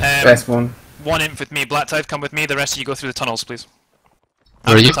 Alright, Best one. one Inf with me, Black Tide, come with me, the rest of you go through the tunnels, please.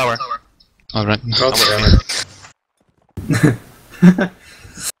 Where are you? Tower. Alright.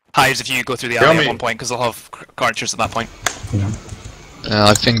 Hives if you go through the alley at one point, because they'll have archers at that point. Yeah.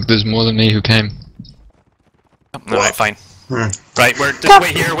 I think there's more than me who came. Alright, fine. Right, we're just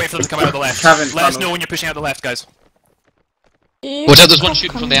wait here, wait for them to come out of the left. Let us know when you're pushing out the left, guys. Watch out, there's one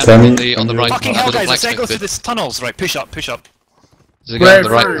shooting from the alley on the right. Fucking hell, little guys, I said go blacksmith through bit. the tunnels. Right, push up, push up. There's a guy on the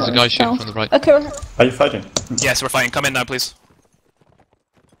right, there's a guy shooting from the right. Okay. Are you fighting? Yes, we're fighting. Come in now, please.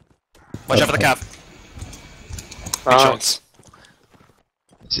 Watch out for the cav. Good shots.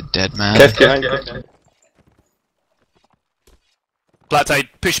 Is it dead, man? Black Tide,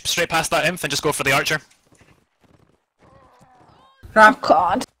 push straight past that Inf and just go for the archer. Oh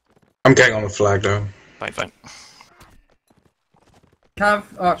god. I'm getting on the flag though. Fine, fine. Cav,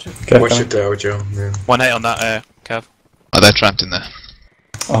 Archer. Watch it there, Joe. Yeah. One hit on that cav. Oh, they're trapped in there.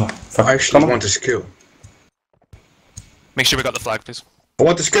 Oh, fuck. I actually want this kill. Make sure we got the flag, please. I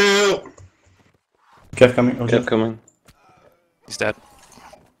want this kill! Cap coming. Oh, Cap coming. He's dead.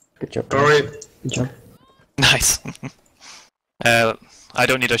 Good job. Sorry. Good job. Nice. I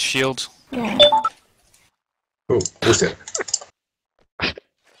don't need a shield. Oh, who's that?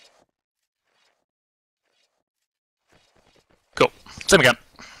 Cool. Same again.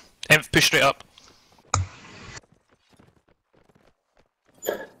 Inf, push straight up.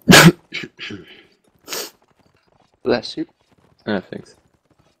 Bless you. Ah, thanks.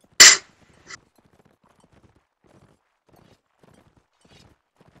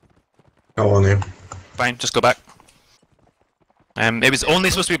 Oh, on him. Fine, just go back. It was only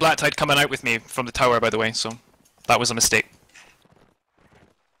supposed to be Black Tide coming out with me from the tower, by the way, so that was a mistake.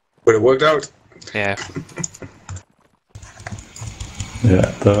 But it worked out. Yeah.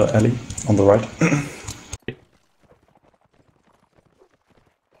 Yeah, the alley on the right.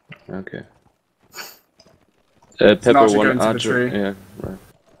 Okay. Pepper Archer one going to the archer. tree. Yeah, right.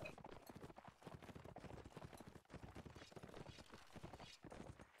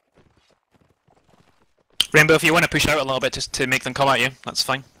 Rainbow, if you want to push out a little bit just to make them come at you, that's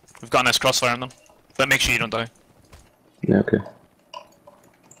fine. We've got a nice crossfire on them. But make sure you don't die. Yeah, okay.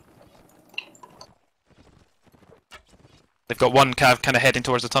 They've got one cav kind of heading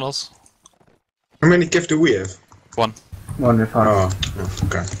towards the tunnels. How many gift do we have? One. Wonderful. Oh,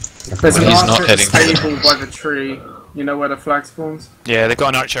 okay. There's an He's archer not at the heading to the stable by the tree. You know where the flag spawns? Yeah, they've got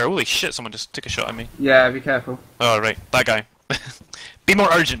an archer. Holy shit, someone just took a shot at me. Yeah, be careful. Oh, right. That guy. Be more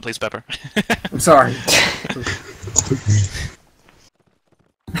urgent, please, Pepper. I'm sorry.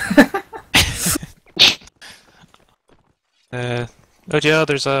 Oh yeah,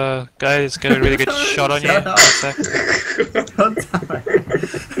 there's a guy that's got a really good shot on you. Shut up.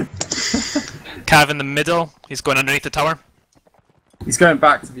 Cav in the middle. He's going underneath the tower. He's going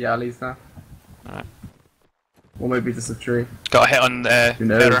back to the alleys now. Alright. Or maybe just a tree. Got a hit on Who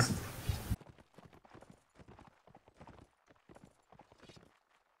knows? Bearer.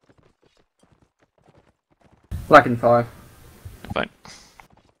 Black in 5. Fine.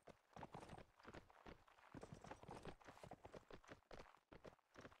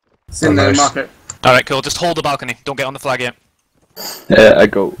 It's in the market. Alright, cool. Just hold the balcony. Don't get on the flag yet. I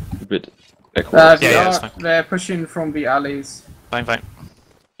go a bit backwards. That's fine. They're pushing from the alleys. Fine, fine.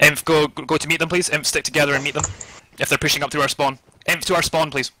 Inf, go to meet them, please. Inf, stick together and meet them. If they're pushing up through our spawn. Inf to our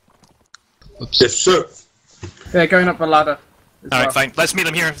spawn, please. Yes, sir. They're going up the ladder. Alright, fine. Let's meet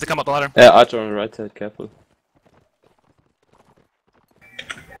them here if they come up the ladder. Archer on the right side, careful.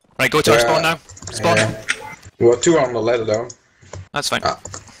 Right, go to our spawn now. Spawn. Well, 2 on the ladder down. That's fine.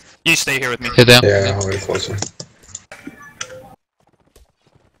 You stay here with me. Hit down. Yeah, I'm really closer.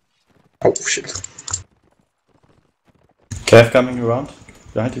 Oh shit. Cav coming around.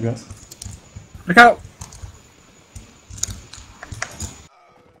 Behind you guys. Look out!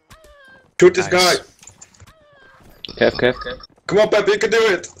 Shoot this guy! Cav. Come on, Pep, you can do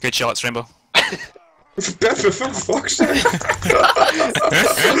it! Good shots, Rainbow. Pep, for fuck's sake!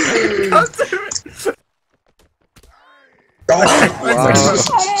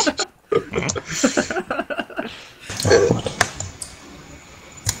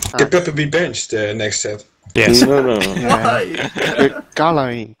 Can Pepper be benched next set? Yes. No. We're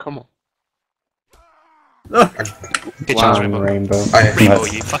gallowing, come on. Good chance, Rainbow. Rainbow,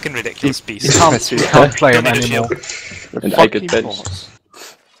 you fucking ridiculous beast. You can't play him anymore. And I get benched.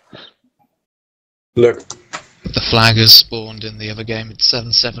 Look. The flag has spawned in the other game. It's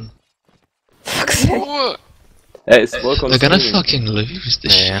 7-7. What? Hey, it's work on They're gonna streaming. fucking lose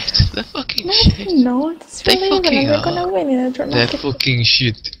this shit. They're fucking shit. No, it's They really fucking we're are. gonna win in a They're dramatic. fucking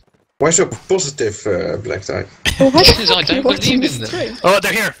shit. Why so positive, Black Tie? Because I don't believe in them. Oh,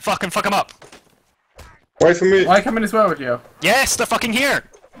 they're here. Fuck them up. Wait for me. I come in as well with you. Yes, they're fucking here.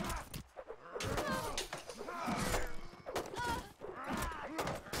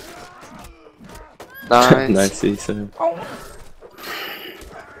 Nice. Nice, easy.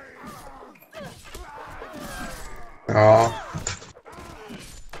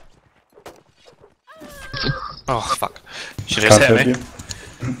 Oh, fuck. Should have just Can't hit me. help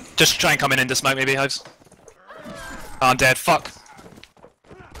you. Just try and come in and dismount maybe, Hives. Oh, I'm dead. Fuck.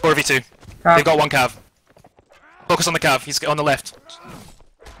 4v2. They've got one cav. Focus on the cav. He's on the left.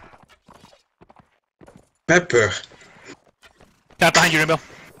 Pepper. Cav behind you, Rainbow.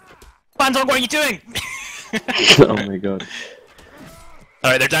 Bandon, what are you doing? Oh my god.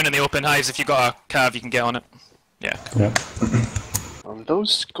 Alright, they're down in the open. Hives, if you got a cav, you can get on it. Yeah. Yeah. On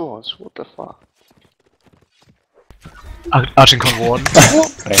those scores, what the fuck? Archincon Warden.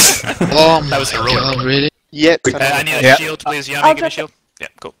 Oh That was heroic. God, really? Yet. I need a shield, please. Yami, give me a shield. Yeah,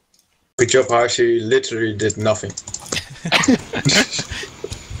 cool. Good job, Harsh. You literally did nothing.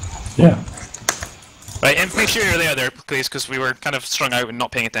 Yeah. Right, and make sure you're there, please, because we were kind of strung out and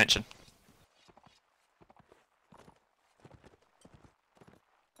not paying attention.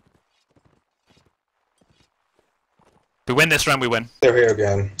 If we win this round, we win. They're here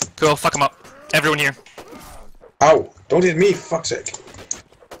again. Cool, fuck them up. Everyone here. Ow! Don't hit me, fuck's sake.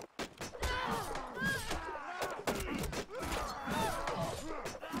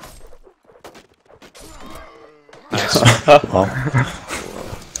 Nice.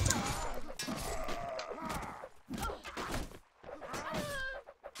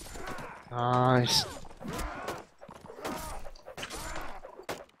 Nice.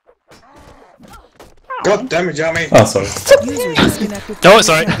 God damn it, Jamie! Oh, sorry. No, it's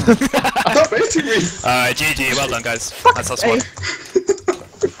alright. Stop hitting me! Alright, GG, well done, guys. That's us one.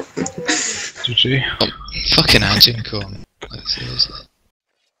 GG. Fucking Archincon. Like, seriously.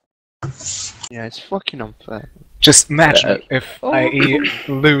 Yeah, it's fucking unfair. Just imagine if IE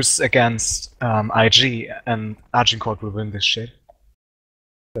lose against IG and Archincon will win this shit.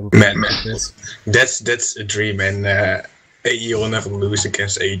 That would be Man, ridiculous. that's a dream, and AE will never lose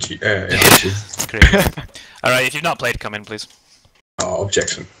against AG. Great. Alright, if you've not played, come in, please. Oh,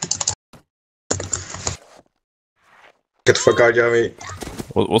 objection. Get the fuck out, Jamie.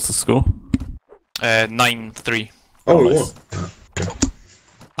 What's the score? 9-3. Oh, we nice. won.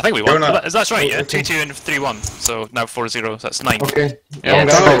 I think we won. Go now. Is that right? Yeah, 2-2 and 3-1. So now 4-0. So that's 9. Okay. Yeah,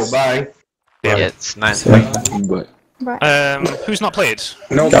 Nice. Bye. Yeah. it's 9. But Who's not played?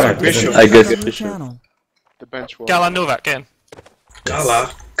 No, Bishop. I guess Your Bishop. channel. The bench was. Gala Novak, again.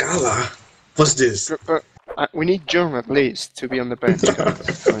 Gala. What's this? But we need German at least to be on the bench.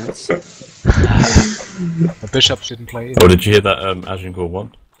 The Bishop didn't play. Oh, did you hear that Agincourt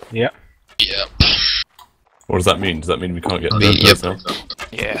won? Yeah. Yep. What does that mean? Does that mean we can't get Yep. those now?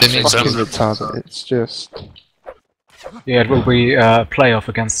 Yeah, It means Fucking retarded. It's just. Yeah, it will be playoff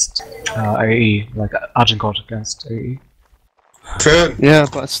against AE, like Archincon against AE. Fun. Yeah,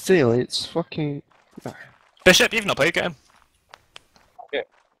 but still, it's fucking. Bishop, you've not played, get him. Yeah.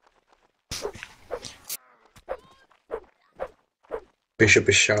 Bishop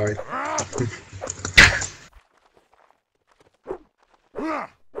is shy.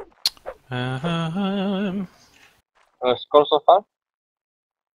 Score so far?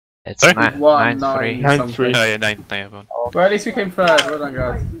 It's Sorry? 9-3. 9-3. Oh yeah, 9. Yeah, Well, at least we came third. Well done,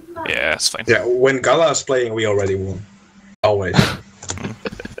 guys. yeah, it's fine. Yeah, when Gala is playing, we already won. Always.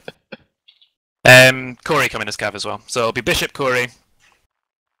 Corey coming as Cav as well. So it'll be Bishop, Corey.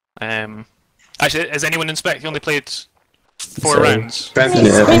 Actually, has anyone in spec? You only played 4 rounds? Phantom,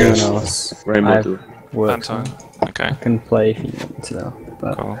 Yeah, I everyone guess. else. Rainbow I've too. worked Phantom. on. Okay. I can play if you want me to though.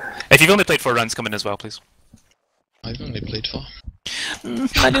 But Cool. If you've only played 4 rounds, come in as well, please. I've only played 4.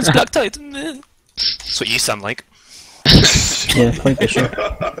 My name's Black Titan. That's what you sound like. yeah, play Bishop.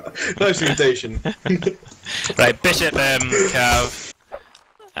 Nice invitation. Right, Bishop, Cav.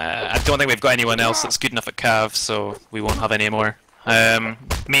 I don't think we've got anyone else that's good enough at Cav, so we won't have any more.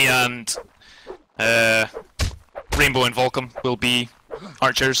 Me and Rainbow and Volcom will be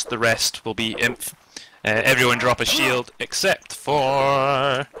archers, the rest will be imp. Everyone drop a shield except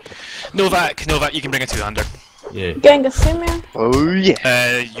for Novak. Novak, you can bring a 2-hander. Yeah. Getting a simmer? Oh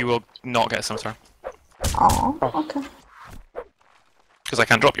yeah. You will not get a scimitar. Oh, okay. Because I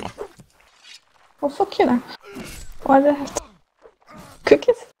can't drop you one. Well, fuck you then. Why do I have to...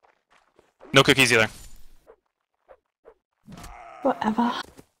 Cookies? No cookies either. Whatever.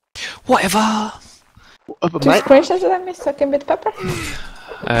 Whatever! Two screenshots that I missed so I can beat Pepper?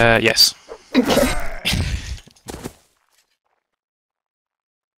 Yes.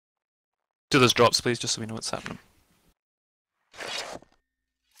 Do those drops, please, just so we know what's happening.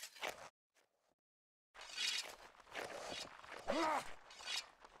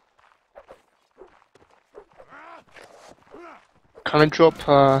 Can I drop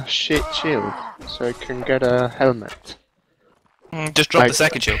a shit shield so I can get a helmet? Just drop the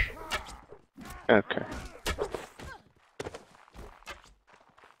second shield. Okay.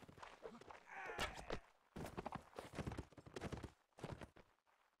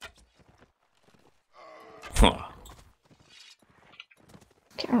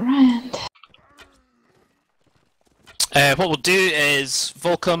 Get around. What we'll do is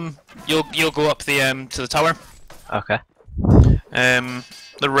Volcom, you'll go up the to the tower. Okay.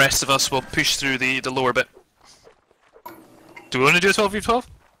 The rest of us will push through the lower bit. Do we want to do a 12v12?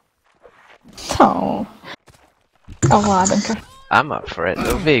 Oh. Oh well, I don't care. I'm up for it.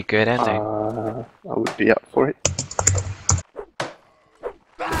 It'll be a good ending. I would be up for it.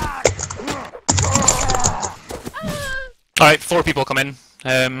 Alright, 4 people come in.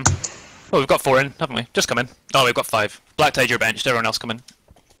 Well, we've got 4 in, haven't we? Just come in. Oh, we've got 5. Black Tide, you're benched. Everyone else come in.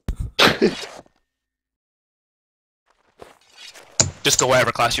 Just go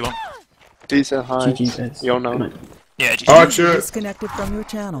whatever class you want. These are high. You'll know. Yeah, Archer! Disconnected from your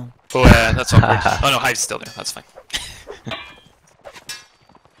channel. Oh, yeah, that's awkward. Oh no, Hive's still there. That's fine.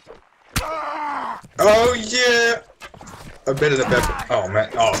 Oh yeah! A bit of the pepper. Oh man.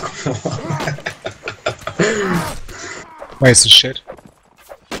 Oh, come on. Waste of shit.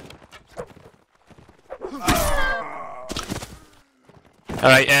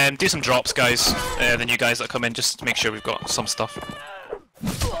 Alright, do some drops, guys. The new guys that come in, just to make sure we've got some stuff.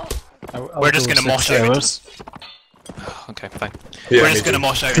 We're just gonna mosh out into... Okay, fine. Yeah, We're just me gonna too.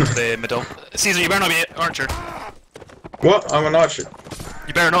 mosh out into the middle. Caesar, you better not be an archer. What? I'm an archer.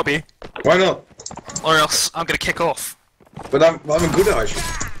 You better not be. Why not? Or else I'm gonna kick off. But I'm a good archer.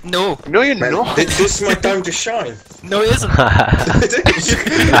 No. No, you're Man, not. this is my time to shine. No, it isn't.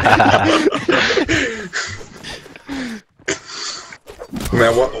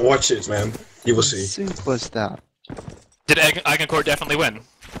 Man, watch it, man. You will see. Simple as that. Did Agincourt definitely win?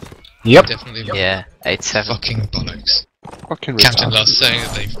 Yep. Definitely. Yeah, 8-7. Fucking bollocks. Fucking Captain retarded. Last saying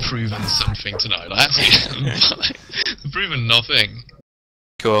that they've proven something tonight. Like, they've proven nothing.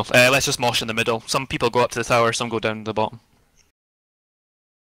 Cool. Let's just mosh in the middle. Some people go up to the tower, some go down to the bottom.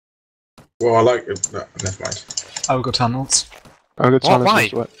 Well, I like it. No, never mind. I will go tunnels. I'll go tunnels why?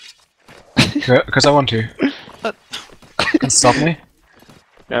 as well. Because I want to. Can stop me?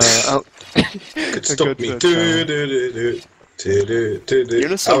 I'll... Could stop me.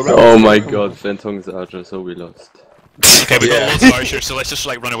 Oh my god, Fentong's archer, so we lost. Okay, we Yeah. got loads of archers, so let's just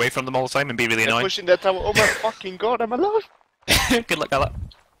like run away from them all the time and be really They're annoying. pushing that tower. Oh my fucking god, I'm alive! Good luck, Ella.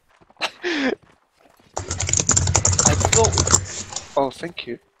 I thought... Oh, thank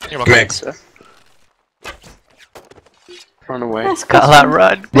you. You're welcome. Max. Sir. Run away. That's Got that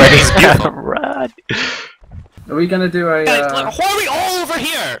run. Beautiful. Run. Are we gonna do a... Guys, look, why are we all over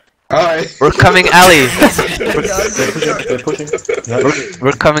here? Hi. We're coming alley. They're pushing. Yeah.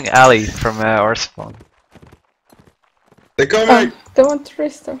 We're coming alley from our spawn. They're coming! They want to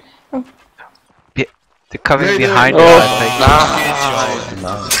restore. Oh. They're coming They do. behind Oh, you, I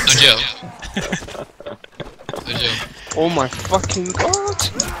think. Oh my fucking god!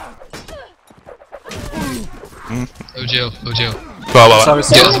 Ojo. Sorry,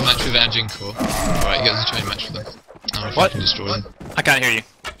 Get us a match with Engine Core. Alright, get us a train match with them. Now if I can destroy them. I can't hear you.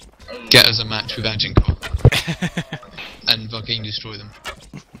 Get us a match with Engine Core. And fucking destroy them.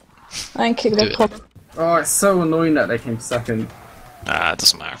 And kick their cop. Oh, it's so annoying that they came second. Ah, it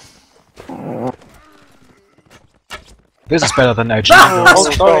doesn't matter. This is better than OG.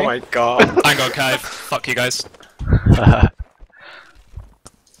 Oh my god. Hang on, Kai. Fuck you guys.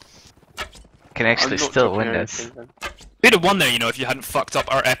 Can actually still win this. We'd have won there, you know, if you hadn't fucked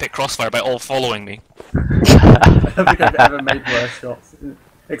up our epic crossfire by all following me. I don't think I've ever made worse shots,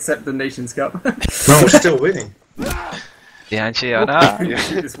 except the Nations Cup. No, we're still winning. Yeah, and Gianna.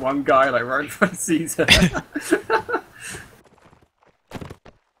 This one guy like right in front of Caesar.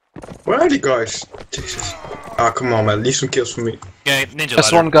 Where are the guys? Jesus. Ah, come on, man. Leave some kills for me. Yeah, ninja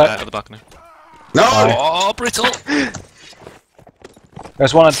There's ladder one guy- at the balcony. No! Oh, brittle!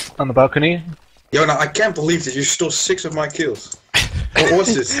 There's one on the balcony. Yo, now I can't believe that you stole 6 of my kills. What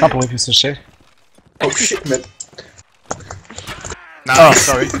was this? Can't believe this shit. Oh shit, man. Nah. Oh,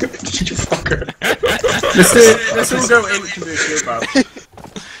 sorry. You fucker. Let's all go in to do a kill battle.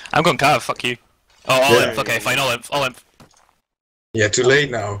 I'm going Cav, fuck you. Oh, all imp, okay, fine, all imp. Yeah, too late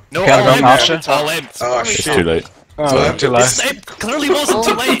now. No, Gotta all go imp, Archer. all imp. Oh It's shit. too late. Oh, too late. It clearly wasn't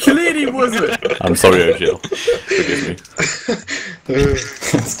too late. Clearly wasn't. I'm sorry, OGL. Forgive me.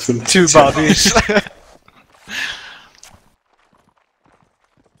 It's too late. Two bodies.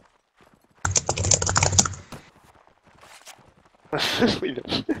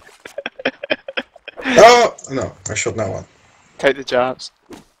 Oh! No, I shot no one. Take the jabs.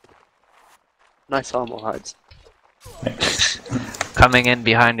 Nice armor hides. Coming in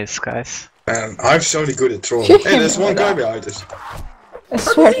behind us, guys. Man, I'm so good at trolling. Hey, there's one guy behind us. I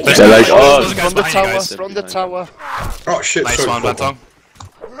swear. They're like, oh, From the tower, from the tower. Oh shit, Nice sorry. one, Bantong.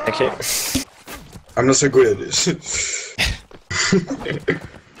 Okay. I'm not so good at this.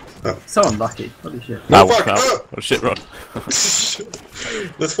 So unlucky. Holy shit. No, Ow, fuck! ow. Oh. Oh shit, run.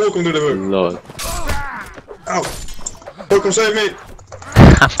 Let's Falcon do the work. Lord. Ow! Falcon, save me!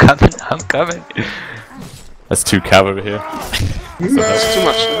 I'm coming. That's 2 cav over here. No! That's too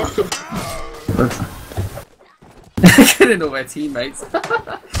much. Killing all their teammates.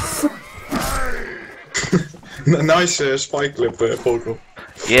 Nice spike clip, Falcon.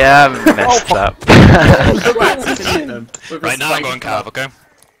 Yeah, I messed up. Right now I'm going Cav, okay?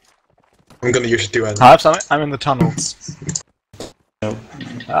 I'm gonna use it two hands. Perhaps I'm in the tunnels.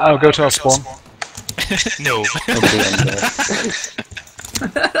 I'll go to our spawn. No.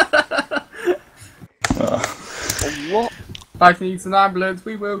 What? I need an ambulance,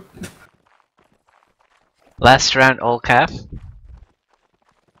 we will. Last round, all calf.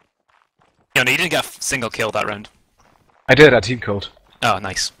 You didn't get a single kill that round. I did, I team killed. Oh,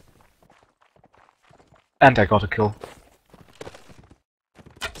 nice. And I got a kill.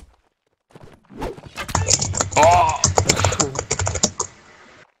 Oh!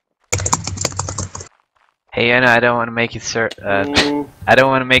 Hey, Yana, I don't want to make you I don't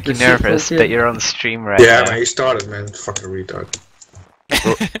want to make you nervous, but you're on the stream right Yeah, now. man, he started, man. Fucking retard.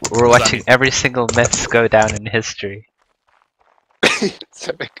 We're watching every single myths go down in history.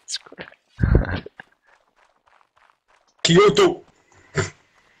 So make it square. Kyoto!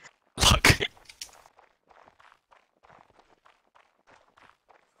 Look.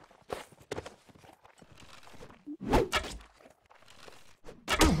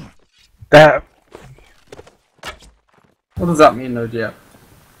 There. What does that mean, though, Jeff?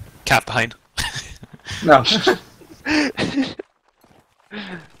 Cat behind. No.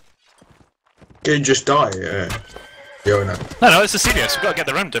 Can you just die, Yona? No, it's a serious. We've got to get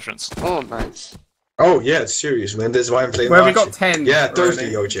the round difference. Oh, nice. Oh, yeah, it's serious, man. That's why I'm playing Where we Archer. got 10. Yeah,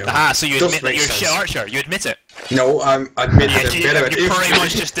 totally, already. Yojo. Ah, so you Does admit that make you're a shit sense. archer. You admit it. No, I'm admitting Yeah, I'm better at you pretty infantry.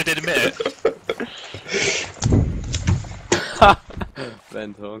 much just did admit it.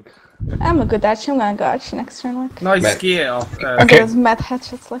 Bentong. I'm a good archer. I'm gonna go archer next turn. Like. Nice Matt. king off. And those mad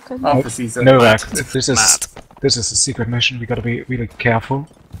hatchets like I Off the season. No, this is a secret mission. We gotta be really careful.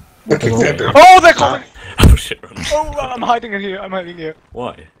 Okay, Pepper. Oh, they're coming! Oh shit, run. Oh, I'm hiding in here. I'm hiding here.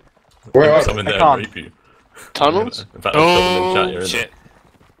 Why? Where are Come in I there can't. and rape you. Tunnels? In fact, I'll put them in chat, Oh, you're in shit.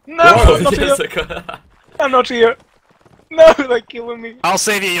 No, there. I'm not Yes, here. I got- I'm not here. No, they're killing me. I'll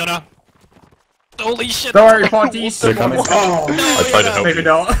save you, Yona. Holy shit. Don't worry, parties. They're coming. Oh, I tried to help Maybe you.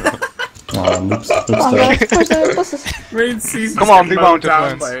 not. Oh, noops, Oh, noops. where's the bosses? Me and Caesar's Come on, getting the mowed mountain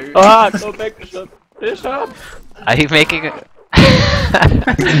down plants. by- Ah, go back the shot. Bishop! Are you making it?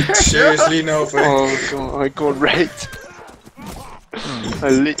 Seriously, no. Oh god, I got raped. I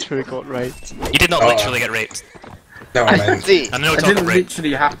literally got raped. You did not literally get raped. No, man. did. I know It talk of didn't rape.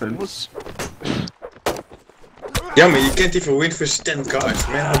 literally happen. Yummy, you can't even win versus 10 guys,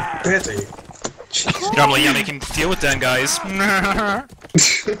 man. How bad are you? Normally, Yummy can deal with 10 guys.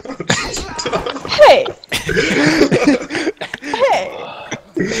 Hey! Hey!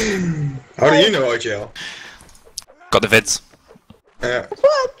 How do you know, OGL? Got the vids. Yeah.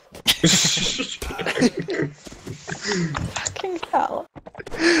 What? Fucking hell.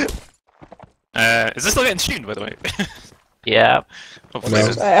 Is this still getting streamed, by the way? Yeah. Hopefully it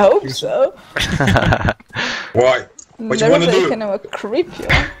is. I hope so. Why? What you Never wanna do? taken him a creep,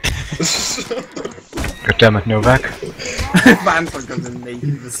 yeah. God damn it, Novak. Van's like gonna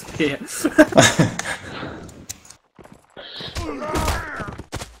name the spear.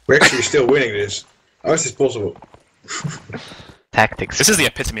 We're actually still winning this. How is this possible? Tactics. This is the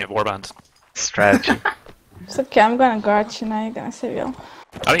epitome of warband. Strategy. It's okay, I'm gonna guard you now, you're gonna save you.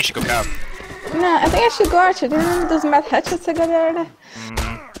 I think you should go cab. No, I think I should guard you. Didn't those mad headshots I got there?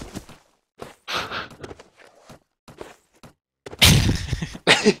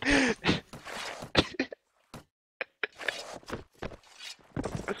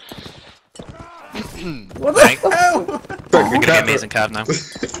 What the hell? You're gonna be amazing cab now.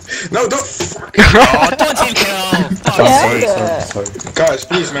 No, don't! Oh, don't team kill! Sorry. Guys,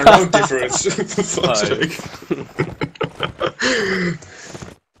 please, man, round difference. For fuck's sake.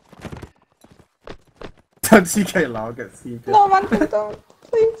 Don't CK Lau get CK. No, man, don't.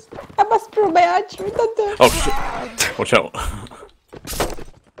 Please. I must prove my archery. Don't do it. Oh shit. Watch out.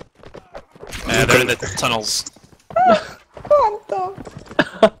 They're in the tunnels. Come on, Tom.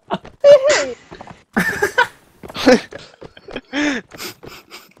 Hey!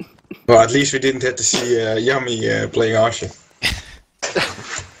 Well, at least we didn't have to see Yummy playing Archie.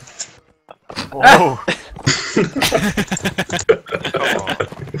 Oh.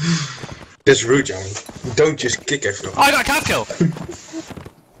 That's rude, Yummy. Don't just kick everyone. Oh, I got a cab kill!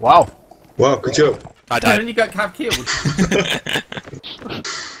 Wow. Wow, good job. I And died. then you got Cav killed.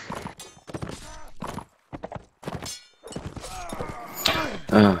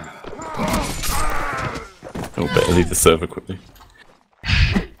 Oh, better leave the server quickly.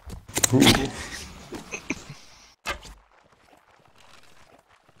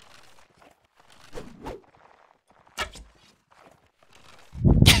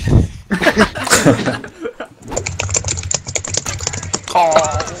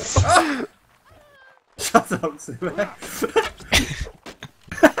 Oh. Shut up, Sue.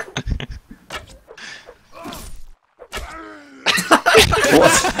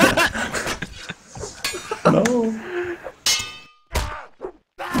 No.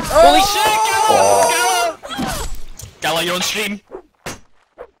 Holy shit! Gala, you're on stream.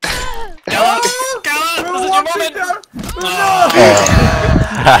 Gala! Gala! This is your moment!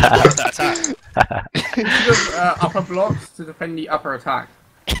 What's that attack? Just, upper blocks to defend the upper attack.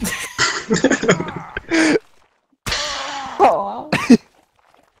 Oh, wow.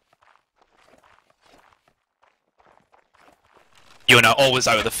 You're now always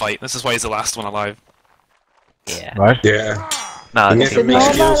out of the fight. This is why he's the last one alive. Yeah. Right? Yeah. No, You it's never make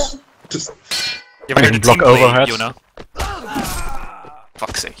know skills. Just... You ever heard of Block team play, overheads. Yona?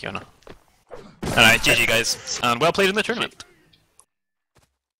 Fuck's sake, Yona. Alright, GG guys. And well played in the tournament.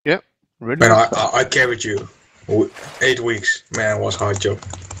 Yep. Really? Man, I carried you. 8 weeks. Man, it was a hard job.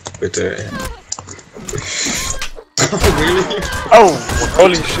 But, really? Oh!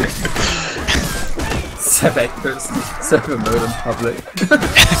 Holy shit! 7 hectares, server mode in public.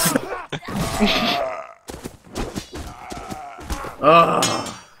 Oh.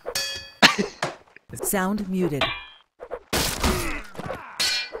 Sound muted.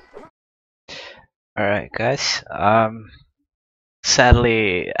 Alright guys,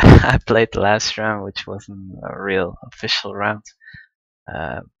 sadly I played the last round, which wasn't a real official round,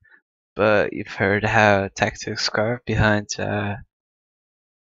 but you've heard how tactics go behind a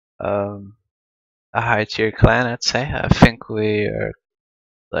high tier clan, I'd say. I think we are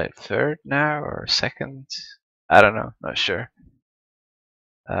like third now or second, I don't know, not sure.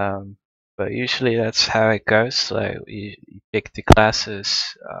 But usually that's how it goes, like you pick the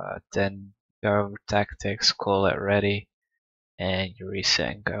classes, then go over tactics, call it ready, and you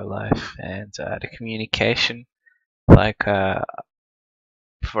reset and go live. And the communication, like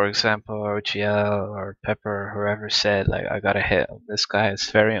for example OGL or Pepper or whoever said like I got a hit on this guy, is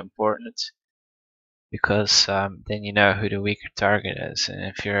very important, because then you know who the weaker target is, and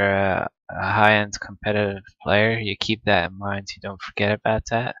if you're a high-end competitive player, you keep that in mind, you don't forget about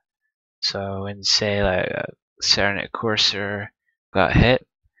that. So when say like a Serenade courser got hit,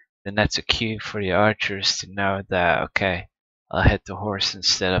 then that's a cue for the archers to know that, okay, I'll hit the horse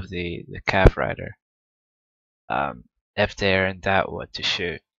instead of the calf rider. If they're in doubt what to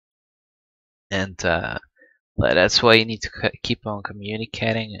shoot. And but that's why you need to keep on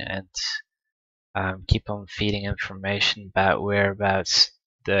communicating and keep on feeding information about whereabouts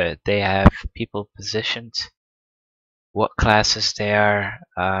they have people positioned, what classes they are,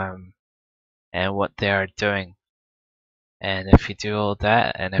 and what they are doing. And if you do all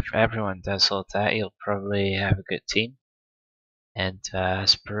that, and if everyone does all that, you'll probably have a good team. And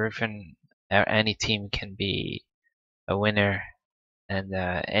as proven, any team can be a winner in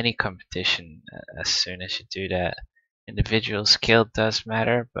any competition as soon as you do that. Individual skill does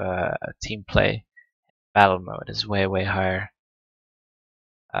matter, but team play, battle mode is way higher.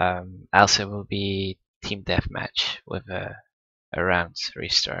 Else it will be team deathmatch with a rounds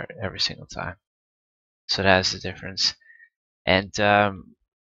restart every single time. So that's the difference. And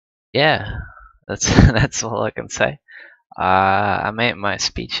yeah, that's that's all I can say. I made my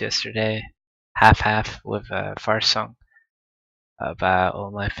speech yesterday, half with a farce song about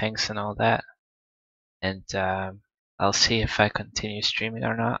all my things and all that. And I'll see if I continue streaming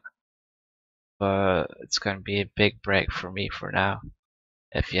or not. But it's gonna be a big break for me for now.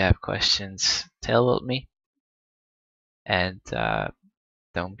 If you have questions, tailboat me. And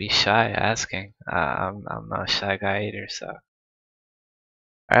don't be shy asking. I'm not a shy guy either, so.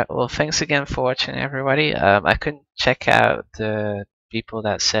 Alright, well, thanks again for watching, everybody. I couldn't check out the people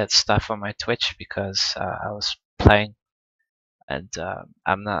that said stuff on my Twitch because I was playing, and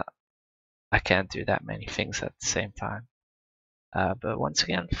I can't do that many things at the same time. But once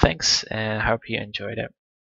again, thanks, and I hope you enjoyed it.